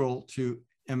integral to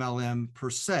MLM per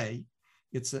se.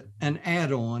 It's an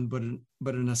add-on,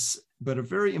 but a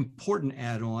very important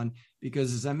add-on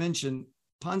because, as I mentioned,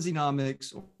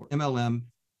 Ponzinomics or MLM,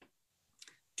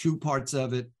 two parts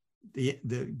of it: the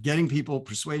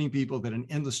persuading people that an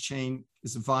endless chain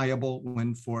is viable,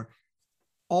 when for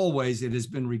always it has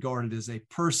been regarded as a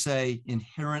per se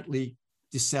inherently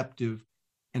deceptive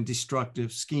and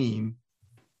destructive scheme.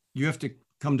 You have to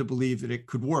come to believe that it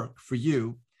could work for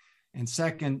you. And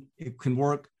second, it can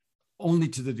work only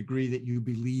to the degree that you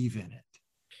believe in it.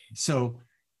 So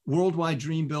Worldwide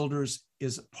Dream Builders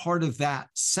is part of that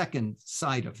second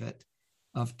side of it,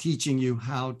 of teaching you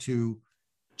how to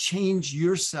change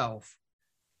yourself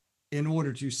in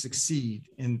order to succeed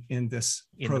in this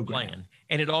program. The plan.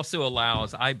 And it also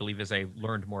allows, I believe, as I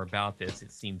learned more about this,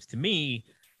 it seems to me,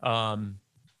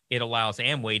 it allows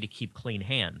Amway to keep clean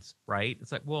hands, right?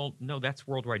 It's like, well, no, that's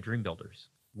Worldwide Dream Builders.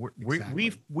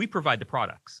 We provide the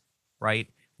products, right?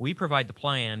 We provide the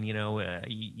plan.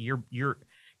 Your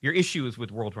issue is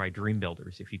with Worldwide Dream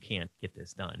Builders if you can't get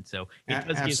this done. So it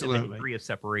does give them a degree of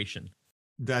separation.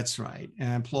 That's right.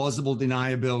 And plausible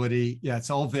deniability. Yeah, it's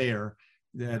all there.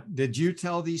 Did you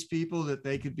tell these people that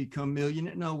they could become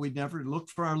millionaires? No, we never look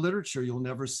for our literature. You'll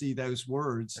never see those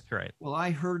words. That's right. Well,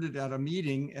 I heard it at a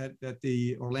meeting at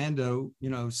the Orlando,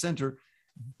 center.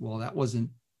 Well, that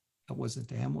wasn't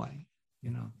Amway.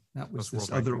 That was this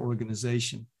other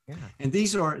organization. Yeah. And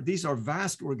these are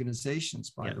vast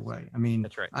organizations, by the way. I mean,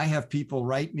 that's right. I have people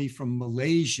write me from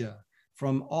Malaysia,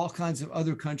 from all kinds of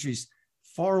other countries,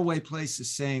 faraway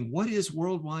places, saying, what is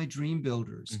Worldwide Dream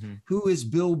Builders? Mm-hmm. Who is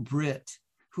Bill Britt?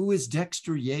 Who is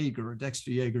Dexter Yeager?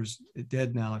 Dexter Yeager's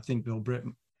dead now. I think Bill Britt,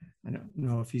 I don't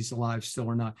know if he's alive still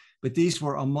or not, but these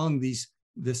were among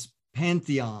this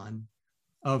pantheon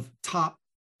of top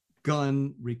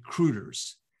gun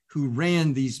recruiters who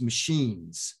ran these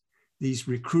machines, these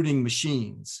recruiting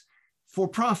machines, for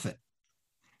profit.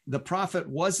 The profit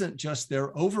wasn't just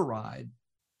their override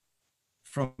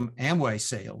from Amway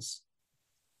sales,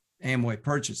 Amway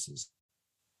purchases,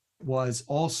 was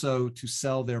also to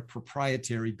sell their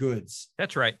proprietary goods.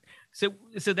 That's right. So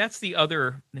that's the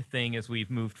other thing as we've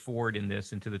moved forward in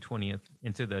this into the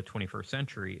 21st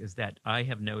century, is that I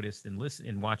have noticed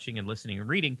in watching and listening and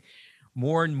reading,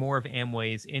 more and more of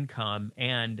Amway's income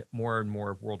and more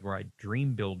of Worldwide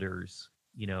Dream Builders,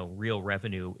 real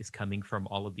revenue is coming from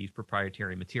all of these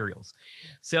proprietary materials.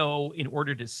 So in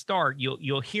order to start,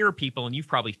 you'll hear people, and you've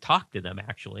probably talked to them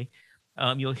actually,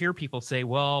 you'll hear people say,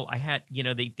 well,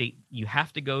 you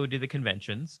have to go to the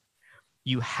conventions.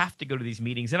 You have to go to these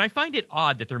meetings. And I find it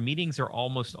odd that their meetings are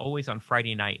almost always on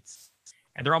Friday nights.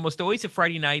 And they're almost always at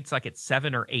Friday nights, like at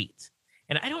 7 or 8.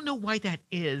 And I don't know why that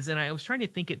is. And I was trying to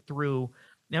think it through.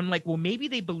 And I'm like, well, maybe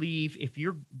they believe if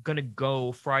you're going to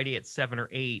go Friday at 7 or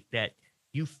 8, that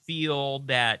you feel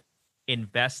that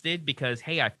invested because,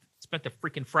 hey, I spent the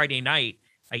freaking Friday night.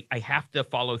 I have to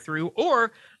follow through.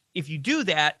 Or if you do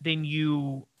that, then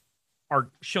you are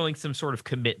showing some sort of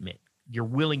commitment. You're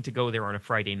willing to go there on a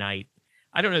Friday night.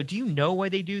 I don't know. Do you know why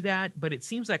they do that? But it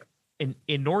seems like an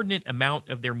inordinate amount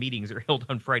of their meetings are held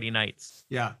on Friday nights.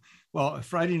 Yeah. Well,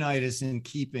 Friday night is in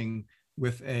keeping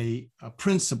with a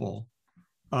principle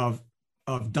of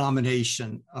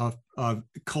domination, of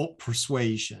cult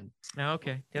persuasion. Oh,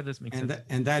 okay. Yeah, this makes sense.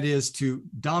 And that is to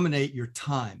dominate your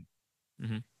time.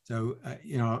 Mm-hmm. So,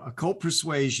 a cult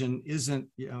persuasion isn't,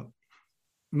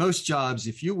 most jobs,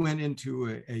 if you went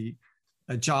into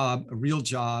a job, a real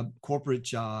job, corporate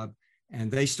job, and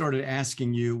they started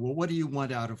asking you, well, what do you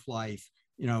want out of life?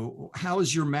 How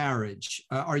is your marriage?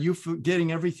 Are you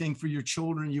getting everything for your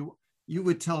children? You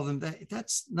would tell them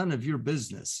that's none of your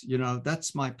business.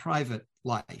 That's my private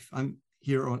life. I'm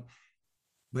here on.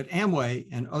 But Amway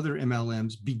and other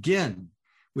MLMs begin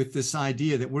with this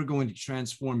idea that we're going to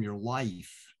transform your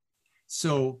life.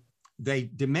 So they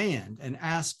demand and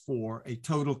ask for a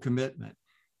total commitment.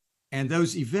 And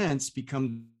those events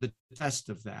become the test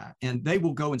of that. And they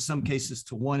will go in some cases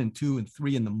to 1 and 2 and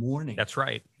 3 in the morning. That's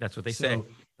right. That's what they say.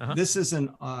 Uh-huh. This is an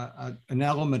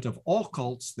element of all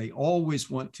cults. They always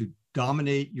want to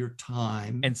dominate your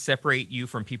time. And separate you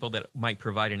from people that might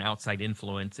provide an outside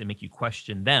influence and make you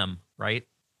question them, right?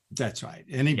 That's right.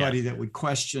 Anybody that would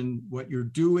question what you're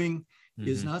doing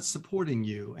is not supporting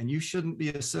you, and you shouldn't be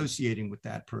associating with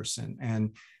that person.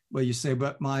 And well, you say,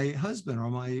 but my husband or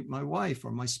my wife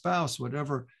or my spouse,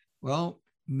 whatever. Well,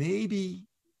 maybe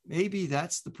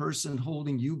that's the person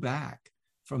holding you back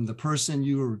from the person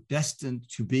you are destined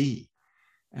to be.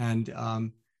 And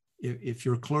if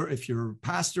you're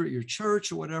pastor at your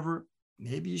church or whatever,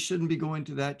 maybe you shouldn't be going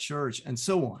to that church, and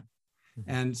so on.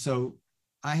 And so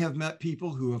I have met people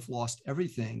who have lost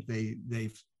everything.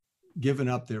 They've given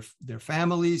up their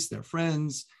families, their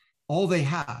friends. All they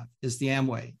have is the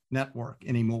Amway network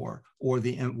anymore, or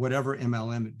the whatever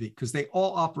MLM it be, because they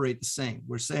all operate the same.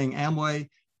 We're saying Amway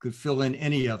could fill in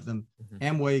any of them.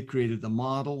 Amway created the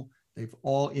model. They've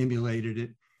all emulated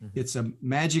it. It's a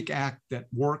magic act that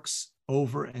works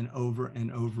over and over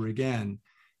and over again.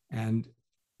 And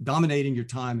dominating your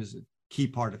time is a key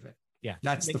part of it. Yeah.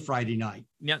 That's the Friday night.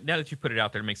 Now that you put it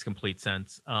out there, it makes complete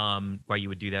sense why you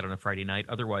would do that on a Friday night.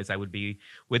 Otherwise, I would be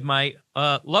with my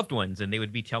loved ones and they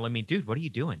would be telling me, dude, what are you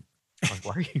doing? Like,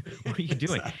 what are you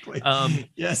doing? Exactly.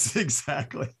 Yes,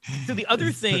 exactly. So the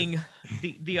other thing,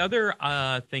 the other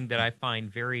thing that I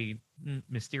find very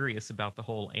mysterious about the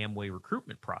whole Amway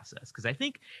recruitment process, because I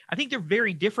think they're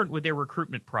very different with their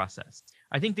recruitment process.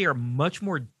 I think they are much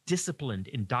more disciplined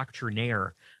and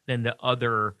doctrinaire than the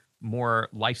other more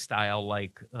lifestyle,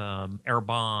 like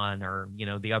Arbonne or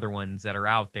the other ones that are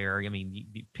out there. I mean,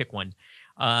 you pick one,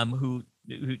 who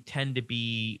tend to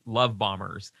be love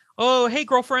bombers. Oh, hey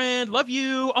girlfriend, love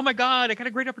you. Oh my God, I got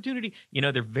a great opportunity.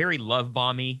 They're very love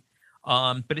bomby.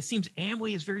 But it seems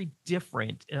Amway is very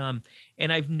different. And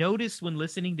I've noticed when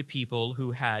listening to people who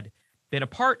had been a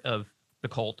part of the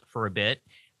cult for a bit,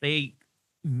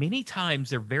 many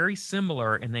times they're very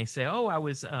similar, and they say, oh, I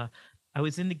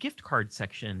was in the gift card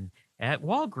section at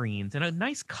Walgreens and a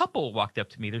nice couple walked up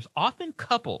to me. There's often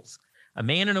couples, a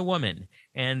man and a woman,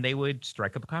 and they would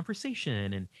strike up a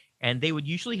conversation, and they would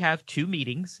usually have 2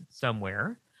 meetings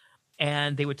somewhere,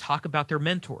 and they would talk about their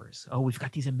mentors. Oh, we've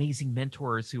got these amazing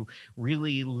mentors who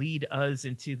really lead us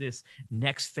into this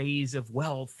next phase of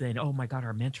wealth. And oh my God,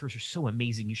 our mentors are so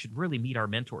amazing. You should really meet our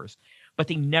mentors. But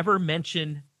they never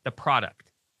mention the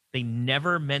product. They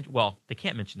never they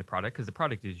can't mention the product because the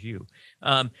product is you.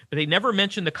 But they never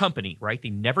mention the company, right? They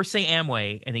never say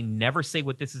Amway, and they never say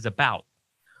what this is about.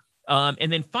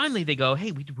 And then finally they go,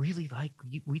 hey, we'd really like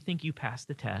you. We think you passed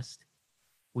the test.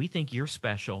 We think you're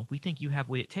special. We think you have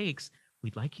what it takes.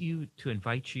 We'd like you to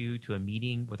invite you to a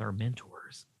meeting with our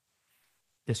mentors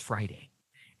this Friday.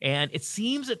 And it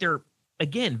seems that they're,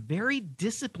 again, very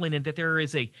disciplined and that there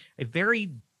is a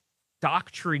very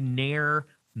doctrinaire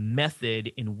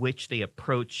method in which they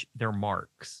approach their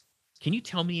marks. Can you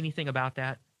tell me anything about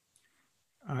that?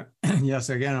 Yes,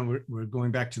 again, we're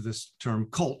going back to this term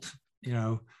cult.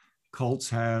 Cults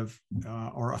have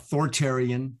are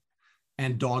authoritarian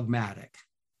and dogmatic,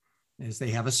 as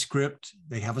they have a script,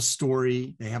 they have a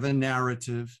story, they have a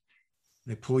narrative.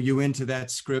 They pull you into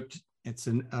that script. It's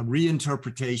a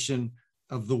reinterpretation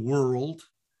of the world.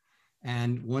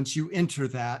 And once you enter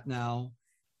that now,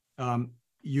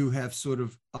 you have sort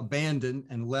of abandoned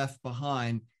and left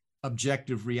behind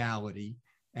objective reality.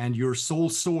 And your sole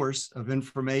source of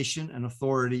information and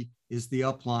authority is the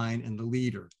upline and the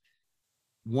leader.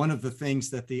 One of the things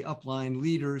that the upline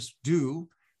leaders do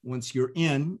once you're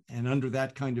in and under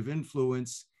that kind of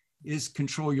influence is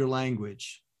control your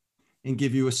language and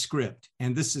give you a script.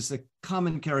 And this is a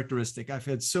common characteristic. I've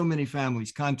had so many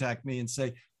families contact me and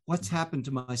say, what's happened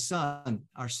to my son,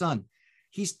 our son?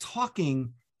 He's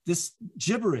talking this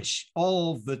gibberish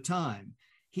all the time.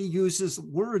 He uses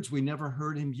words we never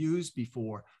heard him use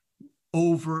before,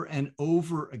 over and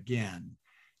over again.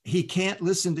 He can't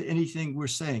listen to anything we're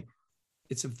saying.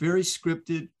 It's a very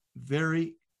scripted,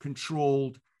 very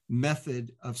controlled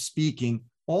method of speaking,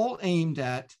 all aimed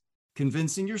at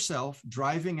convincing yourself,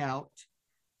 driving out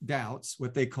doubts,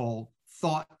 what they call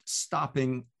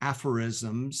thought-stopping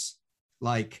aphorisms,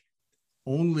 like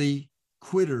only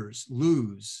quitters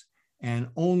lose and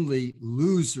only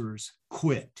losers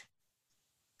quit.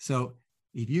 So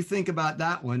if you think about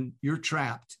that one, you're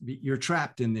trapped. You're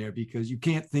trapped in there because you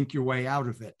can't think your way out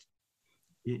of it.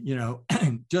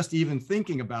 Just even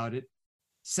thinking about it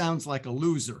sounds like a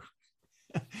loser.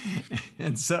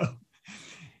 And so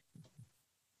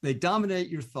they dominate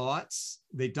your thoughts.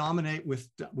 They dominate with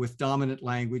dominant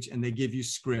language, and they give you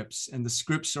scripts. And the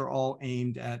scripts are all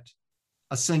aimed at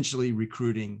essentially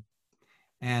recruiting.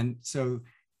 And so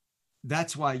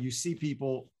that's why you see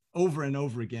people over and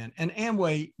over again. And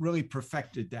Amway really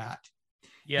perfected that.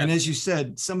 Yes. And as you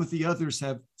said, some of the others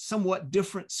have somewhat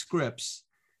different scripts,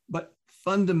 but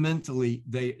fundamentally,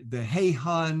 the hey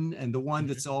hun and the one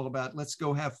that's all about let's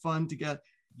go have fun together,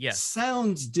 yes,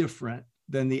 sounds different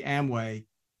than the Amway,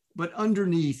 but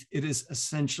underneath it is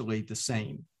essentially the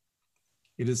same.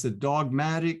 It is a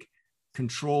dogmatic,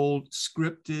 controlled,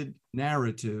 scripted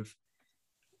narrative.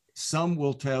 Some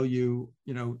will tell you,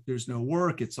 there's no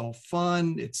work, it's all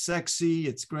fun, it's sexy,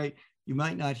 it's great. You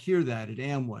might not hear that at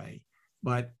Amway.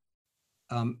 But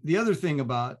the other thing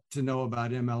to know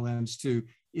about MLMs too,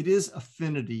 it is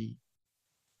affinity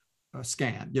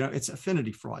scan. It's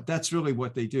affinity fraud. That's really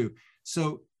what they do.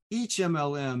 So each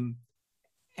MLM,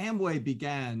 Amway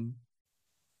began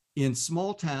in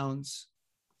small towns,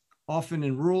 often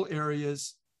in rural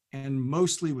areas, and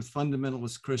mostly with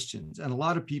fundamentalist Christians. And a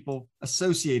lot of people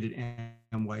associated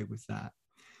Amway with that.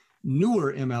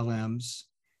 Newer MLMs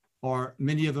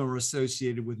many of them are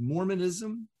associated with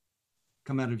Mormonism,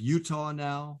 come out of Utah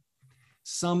now.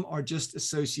 Some are just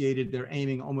associated, they're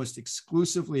aiming almost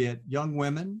exclusively at young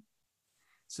women.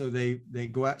 So they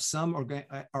go out, some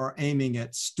are aiming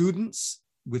at students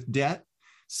with debt.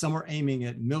 Some are aiming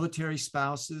at military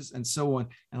spouses and so on.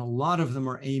 And a lot of them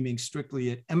are aiming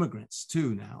strictly at immigrants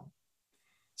too now.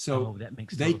 So that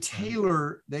makes they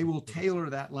will tailor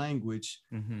that language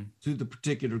to the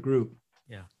particular group.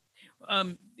 Yeah.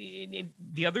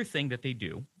 The other thing that they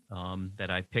do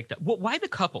that I picked up, why the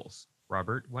couples,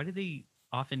 Robert? Why do they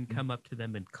often come up to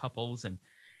them in couples? And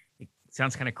it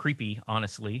sounds kind of creepy,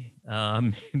 honestly,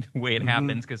 the way it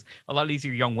happens, because a lot of these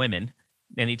are young women.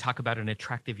 And they talk about an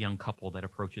attractive young couple that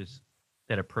approached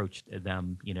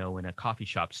them, in a coffee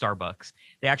shop, Starbucks.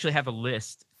 They actually have a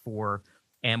list for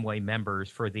Amway members,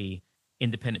 for the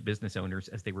independent business owners,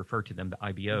 as they refer to them, the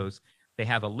IBOs. They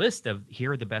have a list of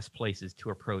here are the best places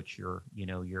to approach your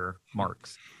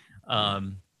marks.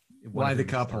 Why the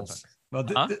couples? Well,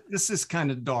 this is kind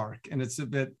of dark and it's a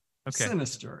bit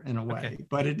sinister in a way,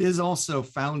 but it is also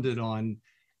founded on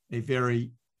a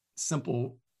very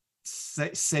simple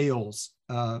sales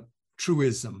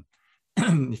truism.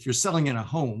 If you're selling in a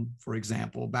home, for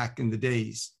example, back in the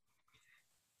days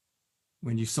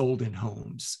when you sold in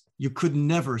homes, you could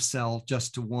never sell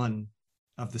just to one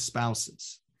of the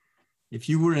spouses. If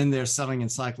you were in there selling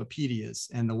encyclopedias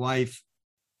and the wife,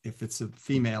 if it's a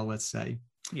female, let's say,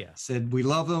 said, we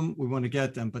love them, we want to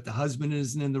get them, but the husband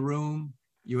isn't in the room,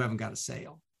 you haven't got a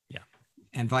sale. Yeah.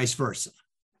 And vice versa.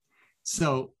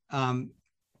 So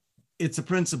it's a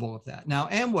principle of that. Now,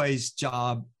 Amway's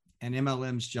job and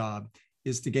MLM's job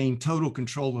is to gain total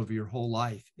control over your whole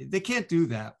life. They can't do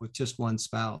that with just one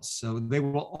spouse. So they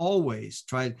will always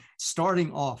try,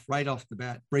 starting off right off the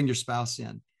bat, bring your spouse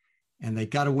in, and they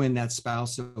got to win that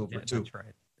spouse over too. That's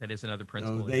right. That is another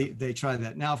principle. So they try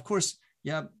that. Now, of course,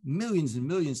 you have millions and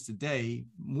millions today,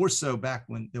 more so back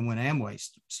than when Amway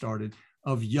started,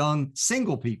 of young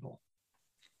single people,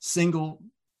 single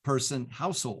person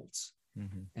households.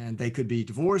 Mm-hmm. And they could be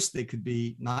divorced, they could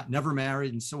be never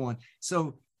married, and so on.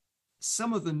 So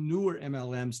some of the newer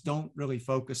MLMs don't really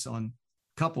focus on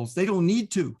couples. They don't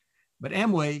need to, but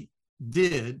Amway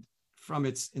did from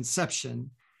its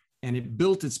inception, and it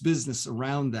built its business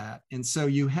around that. And so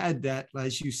you had that,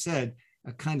 as you said,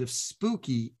 a kind of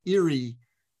spooky, eerie,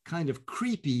 kind of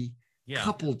creepy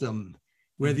coupledom,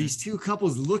 where these two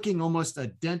couples looking almost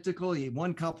identical,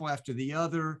 one couple after the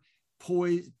other,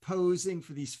 posing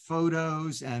for these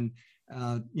photos, and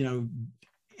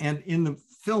and in the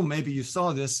film, maybe you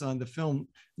saw this on the film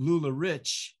Lula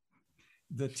Rich,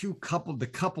 the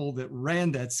couple that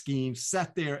ran that scheme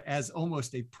sat there as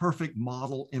almost a perfect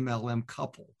model MLM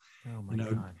couple. Oh my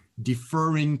God.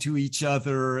 Deferring to each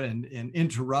other and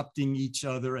interrupting each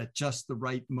other at just the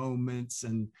right moments.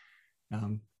 And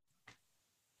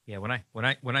yeah,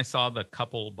 when I saw the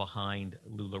couple behind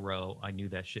LuLaRoe, I knew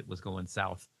that shit was going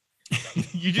south.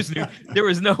 You just knew there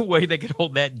was no way they could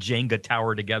hold that Jenga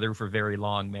tower together for very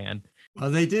long, man.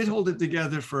 Well, they did hold it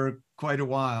together for quite a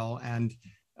while, and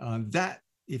that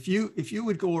if you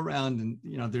would go around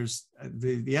and there's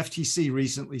the FTC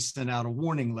recently sent out a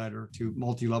warning letter to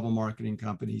multi-level marketing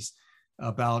companies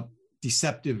about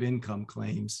deceptive income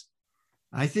claims.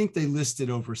 I think they listed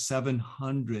over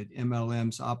 700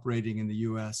 MLMs operating in the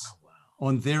U.S.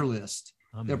 on their list.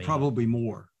 There are probably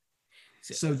more.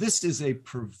 So this is a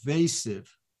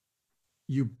pervasive,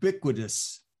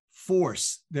 ubiquitous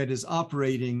force that is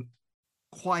operating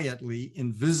quietly,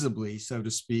 invisibly, so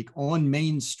to speak, on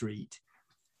Main Street.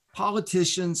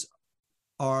 Politicians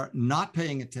are not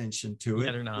paying attention to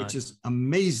it, which is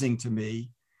amazing to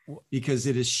me, because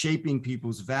it is shaping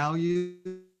people's values.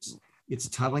 It's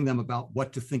telling them about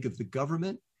what to think of the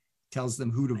government, tells them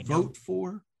who to vote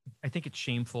for. I think it's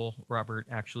shameful, Robert,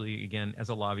 actually, again, as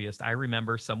a lobbyist. I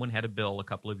remember someone had a bill a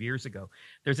couple of years ago.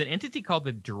 There's an entity called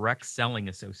the Direct Selling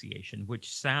Association,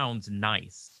 which sounds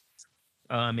nice.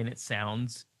 And it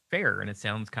sounds fair, and it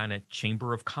sounds kind of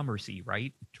Chamber of Commerce-y,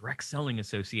 right? Direct Selling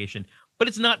Association. But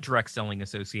it's not Direct Selling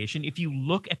Association. If you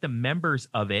look at the members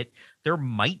of it, there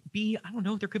might be, I don't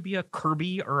know, there could be a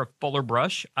Kirby or a Fuller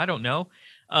Brush. I don't know.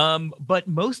 But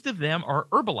most of them are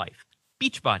Herbalife,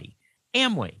 Beachbody,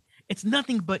 Amway. It's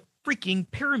nothing but freaking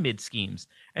pyramid schemes.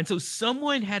 And so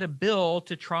someone had a bill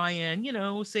to try and,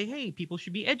 say, hey, people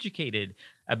should be educated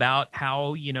about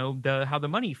how, how the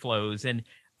money flows. And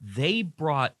they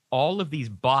brought all of these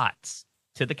bots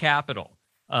to the Capitol,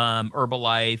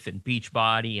 Herbalife and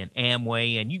Beachbody and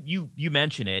Amway. And you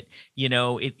mention it,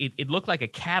 it looked like a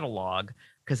catalog,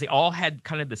 because they all had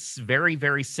kind of this very,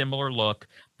 very similar look.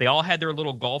 They all had their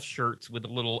little golf shirts with a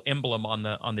little emblem on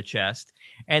the chest,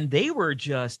 and they were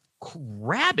just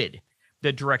rabid,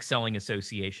 the Direct Selling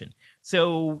Association.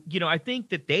 So, I think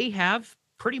that they have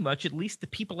pretty much, at least the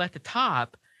people at the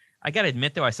top. I got to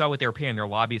admit, though, I saw what they were paying their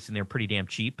lobbyists, and they're pretty damn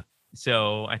cheap.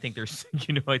 So I think there's,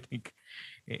 I think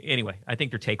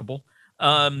they're takeable.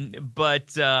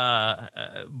 But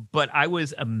I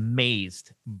was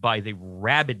amazed by the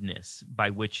rabidness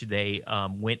by which they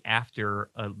went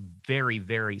after a very,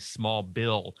 very small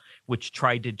bill, which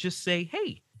tried to just say,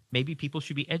 hey, maybe people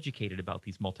should be educated about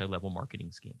these multi-level marketing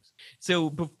schemes.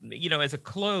 So, as a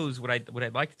close, what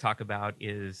I'd like to talk about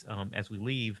is, as we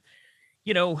leave,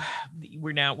 we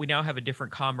now have a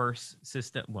different commerce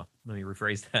system. Well, let me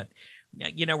rephrase that.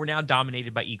 We're now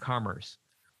dominated by e-commerce.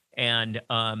 And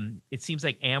it seems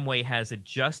like Amway has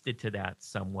adjusted to that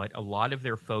somewhat. A lot of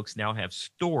their folks now have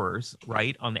stores,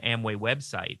 right, on the Amway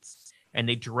websites, and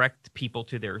they direct people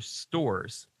to their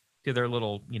stores, to their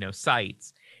little,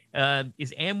 sites.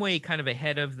 Is Amway kind of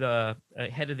ahead of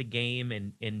the game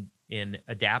in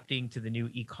adapting to the new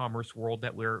e-commerce world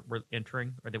that we're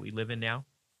entering, or that we live in now?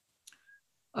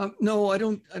 No, I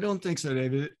don't think so,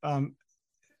 David.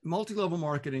 Multi-level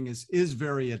marketing is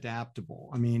very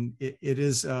adaptable. I mean, it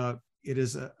is a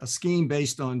scheme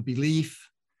based on belief,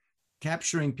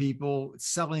 capturing people,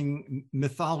 selling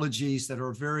mythologies that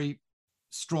are very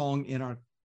strong in our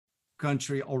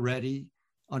country already: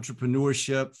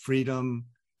 entrepreneurship, freedom,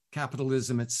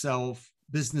 capitalism itself,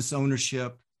 business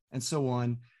ownership, and so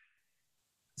on.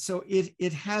 So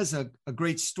it has a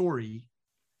great story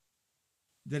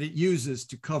that it uses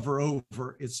to cover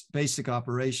over its basic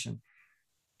operation.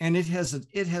 and it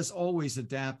has always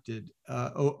adapted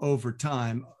over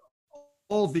time.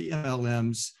 All the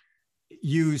MLMs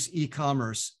use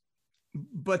e-commerce,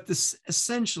 but this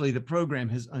essentially the program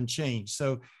has unchanged.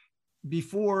 So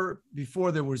before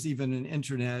there was even an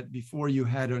internet, before you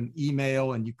had an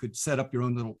email and you could set up your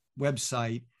own little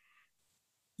website,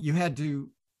 you had to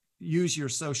use your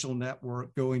social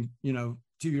network, going, to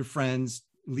your friends,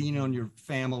 lean on your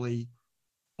family,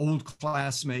 old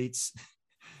classmates,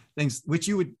 things which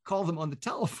you would call them on the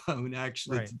telephone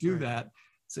actually, right, to do that.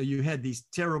 So you had these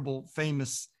terrible,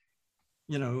 famous,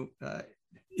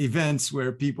 events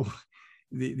where people,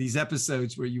 these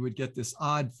episodes where you would get this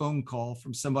odd phone call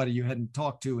from somebody you hadn't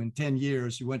talked to in 10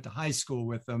 years. You went to high school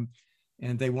with them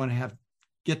and they want to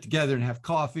get together and have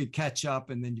coffee, catch up.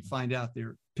 And then you find out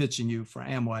they're pitching you for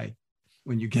Amway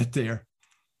when you get there.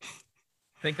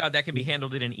 Thank God that can be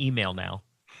handled in an email now.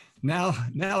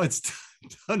 Now it's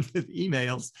done with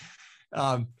emails.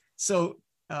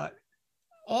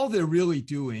 All they're really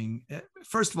doing,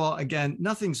 first of all, again,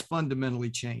 nothing's fundamentally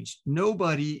changed.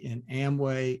 Nobody in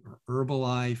Amway or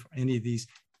Herbalife or any of these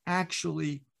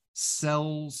actually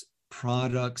sells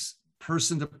products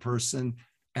person to person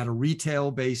at a retail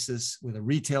basis with a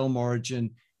retail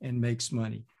margin and makes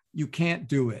money. You can't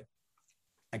do it.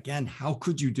 Again, how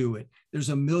could you do it? There's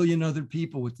a million other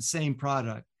people with the same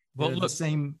product, the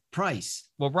same price.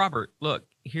 Well, Robert, look,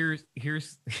 here's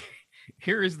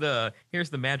the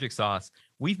magic sauce.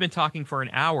 We've been talking for an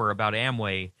hour about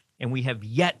Amway, and we have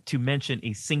yet to mention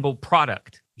a single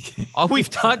product. All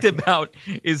we've talked about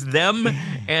is them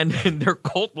and their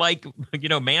cult-like,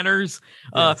 manners.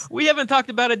 Yes. We haven't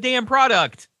talked about a damn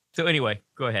product. So anyway,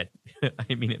 go ahead. I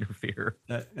didn't mean to interfere.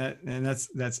 And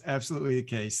that's absolutely the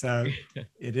case. So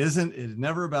it's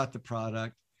never about the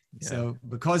product. Yeah. So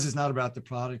because it's not about the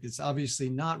product, it's obviously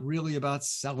not really about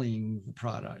selling the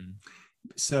product. Mm-hmm.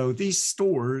 So these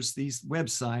stores, these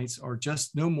websites are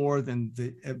just no more than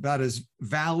about as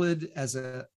valid as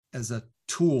a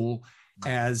tool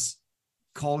as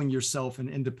calling yourself an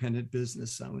independent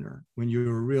business owner when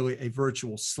you're really a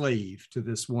virtual slave to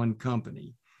this one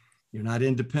company. You're not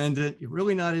independent, you're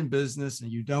really not in business,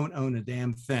 and you don't own a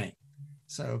damn thing.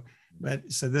 So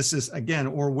this is, again,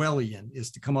 Orwellian,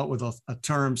 is to come up with a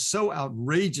term so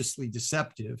outrageously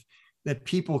deceptive that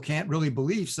people can't really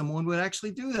believe someone would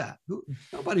actually do that.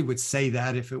 Nobody would say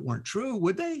that if it weren't true,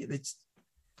 would they?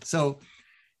 So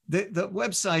the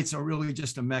websites are really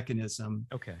just a mechanism.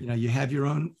 Okay. You have your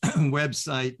own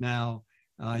website now.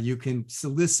 You can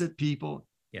solicit people.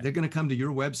 Yeah. They're going to come to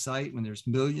your website when there's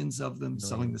millions of them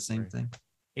selling the same thing.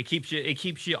 It keeps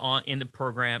you on in the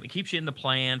program. It keeps you in the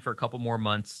plan for a couple more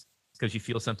months because you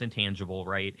feel something tangible,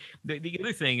 right? The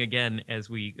other thing, again, as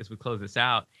we close this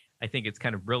out, I think it's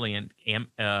kind of brilliant.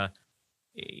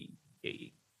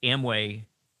 Amway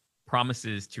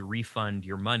promises to refund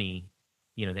your money,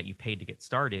 that you paid to get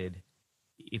started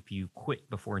if you quit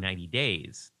before 90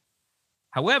 days.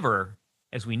 However,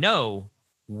 as we know,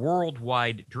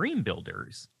 Worldwide Dream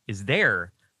Builders is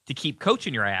there to keep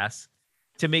coaching your ass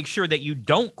to make sure that you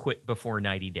don't quit before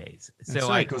 90 days. That's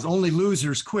right, because only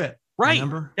losers quit. Right.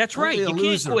 Remember? That's right. You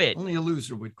can't quit. Only a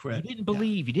loser would quit. You didn't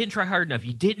believe. You didn't try hard enough.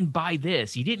 You didn't buy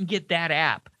this. You didn't get that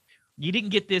app. You didn't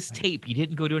get this tape. You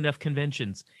didn't go to enough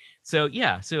conventions. So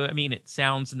yeah. So I mean, it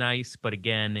sounds nice, but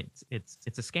again, it's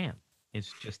a scam.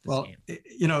 It's just a scam.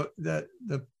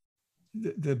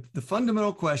 The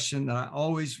fundamental question that I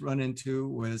always run into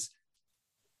was,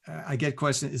 I get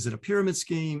questions: is it a pyramid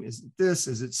scheme? Is it this?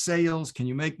 Is it sales? Can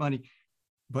you make money?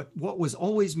 But what was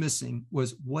always missing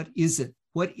was, what is it?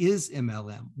 What is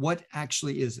MLM? What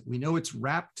actually is it? We know it's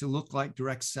wrapped to look like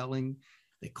direct selling.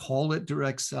 They call it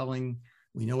direct selling.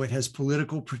 We know it has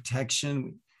political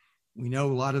protection. We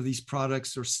know a lot of these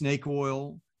products are snake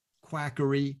oil,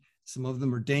 quackery. Some of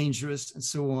them are dangerous and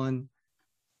so on.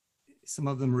 Some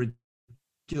of them are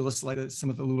ridiculous, like some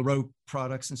of the LaRoe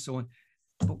products and so on.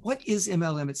 But what is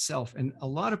MLM itself? And a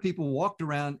lot of people walked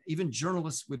around, even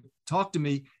journalists would talk to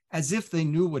me as if they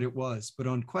knew what it was, but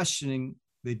on questioning,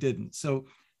 they didn't. So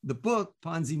the book,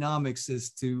 Ponzinomics, is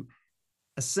to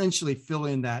essentially fill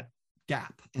in that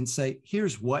gap and say,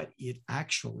 here's what it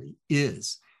actually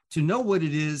is. To know what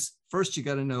it is, first you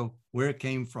got to know where it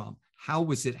came from. How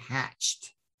was it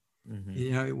hatched?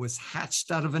 Mm-hmm. It was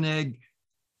hatched out of an egg.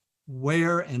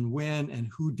 Where and when and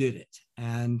who did it?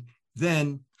 And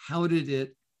then how did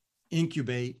it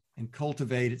incubate and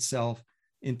cultivate itself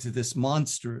into this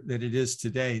monster that it is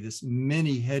today, this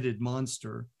many-headed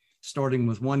monster, starting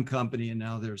with one company, and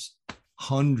now there's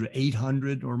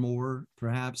 800 or more,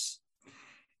 perhaps.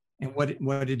 And what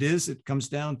it is, it comes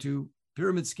down to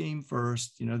pyramid scheme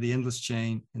first, the endless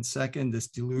chain, and second, this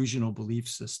delusional belief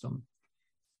system.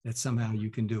 that somehow you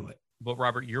can do it. Well,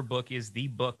 Robert, your book is the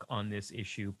book on this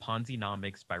issue,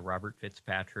 Ponzi-nomics by Robert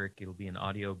Fitzpatrick. It'll be an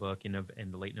audiobook in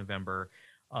late November.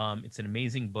 It's an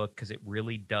amazing book because it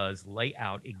really does lay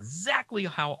out exactly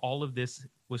how all of this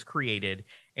was created.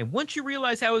 And once you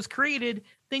realize how it was created,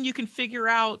 then you can figure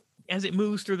out as it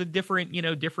moves through the different,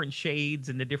 different shades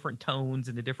and the different tones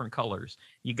and the different colors.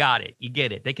 You got it. You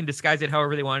get it. They can disguise it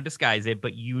however they want to disguise it,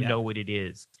 but you know what it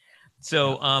is.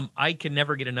 So I can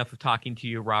never get enough of talking to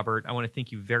you, Robert. I want to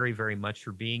thank you very, very much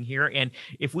for being here. And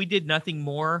if we did nothing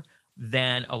more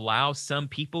than allow some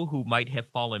people who might have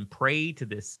fallen prey to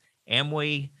this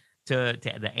Amway, to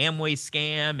the Amway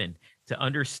scam, and to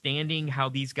understanding how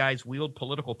these guys wield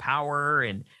political power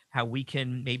and how we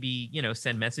can maybe,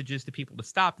 send messages to people to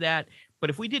stop that. But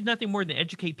if we did nothing more than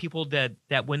educate people that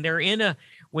when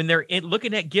they're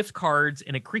looking at gift cards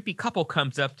and a creepy couple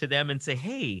comes up to them and say,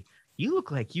 "Hey, you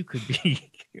look like you could be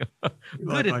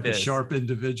good at this." A sharp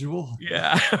individual.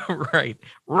 Yeah, right.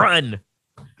 Run.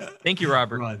 Thank you,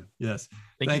 Robert. Run. Yes.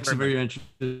 Thanks for your interest,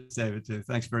 David, too.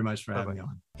 Thanks very much for having me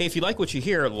on. Hey, if you like what you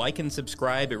hear, like and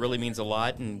subscribe. It really means a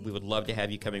lot, and we would love to have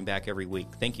you coming back every week.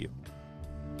 Thank you.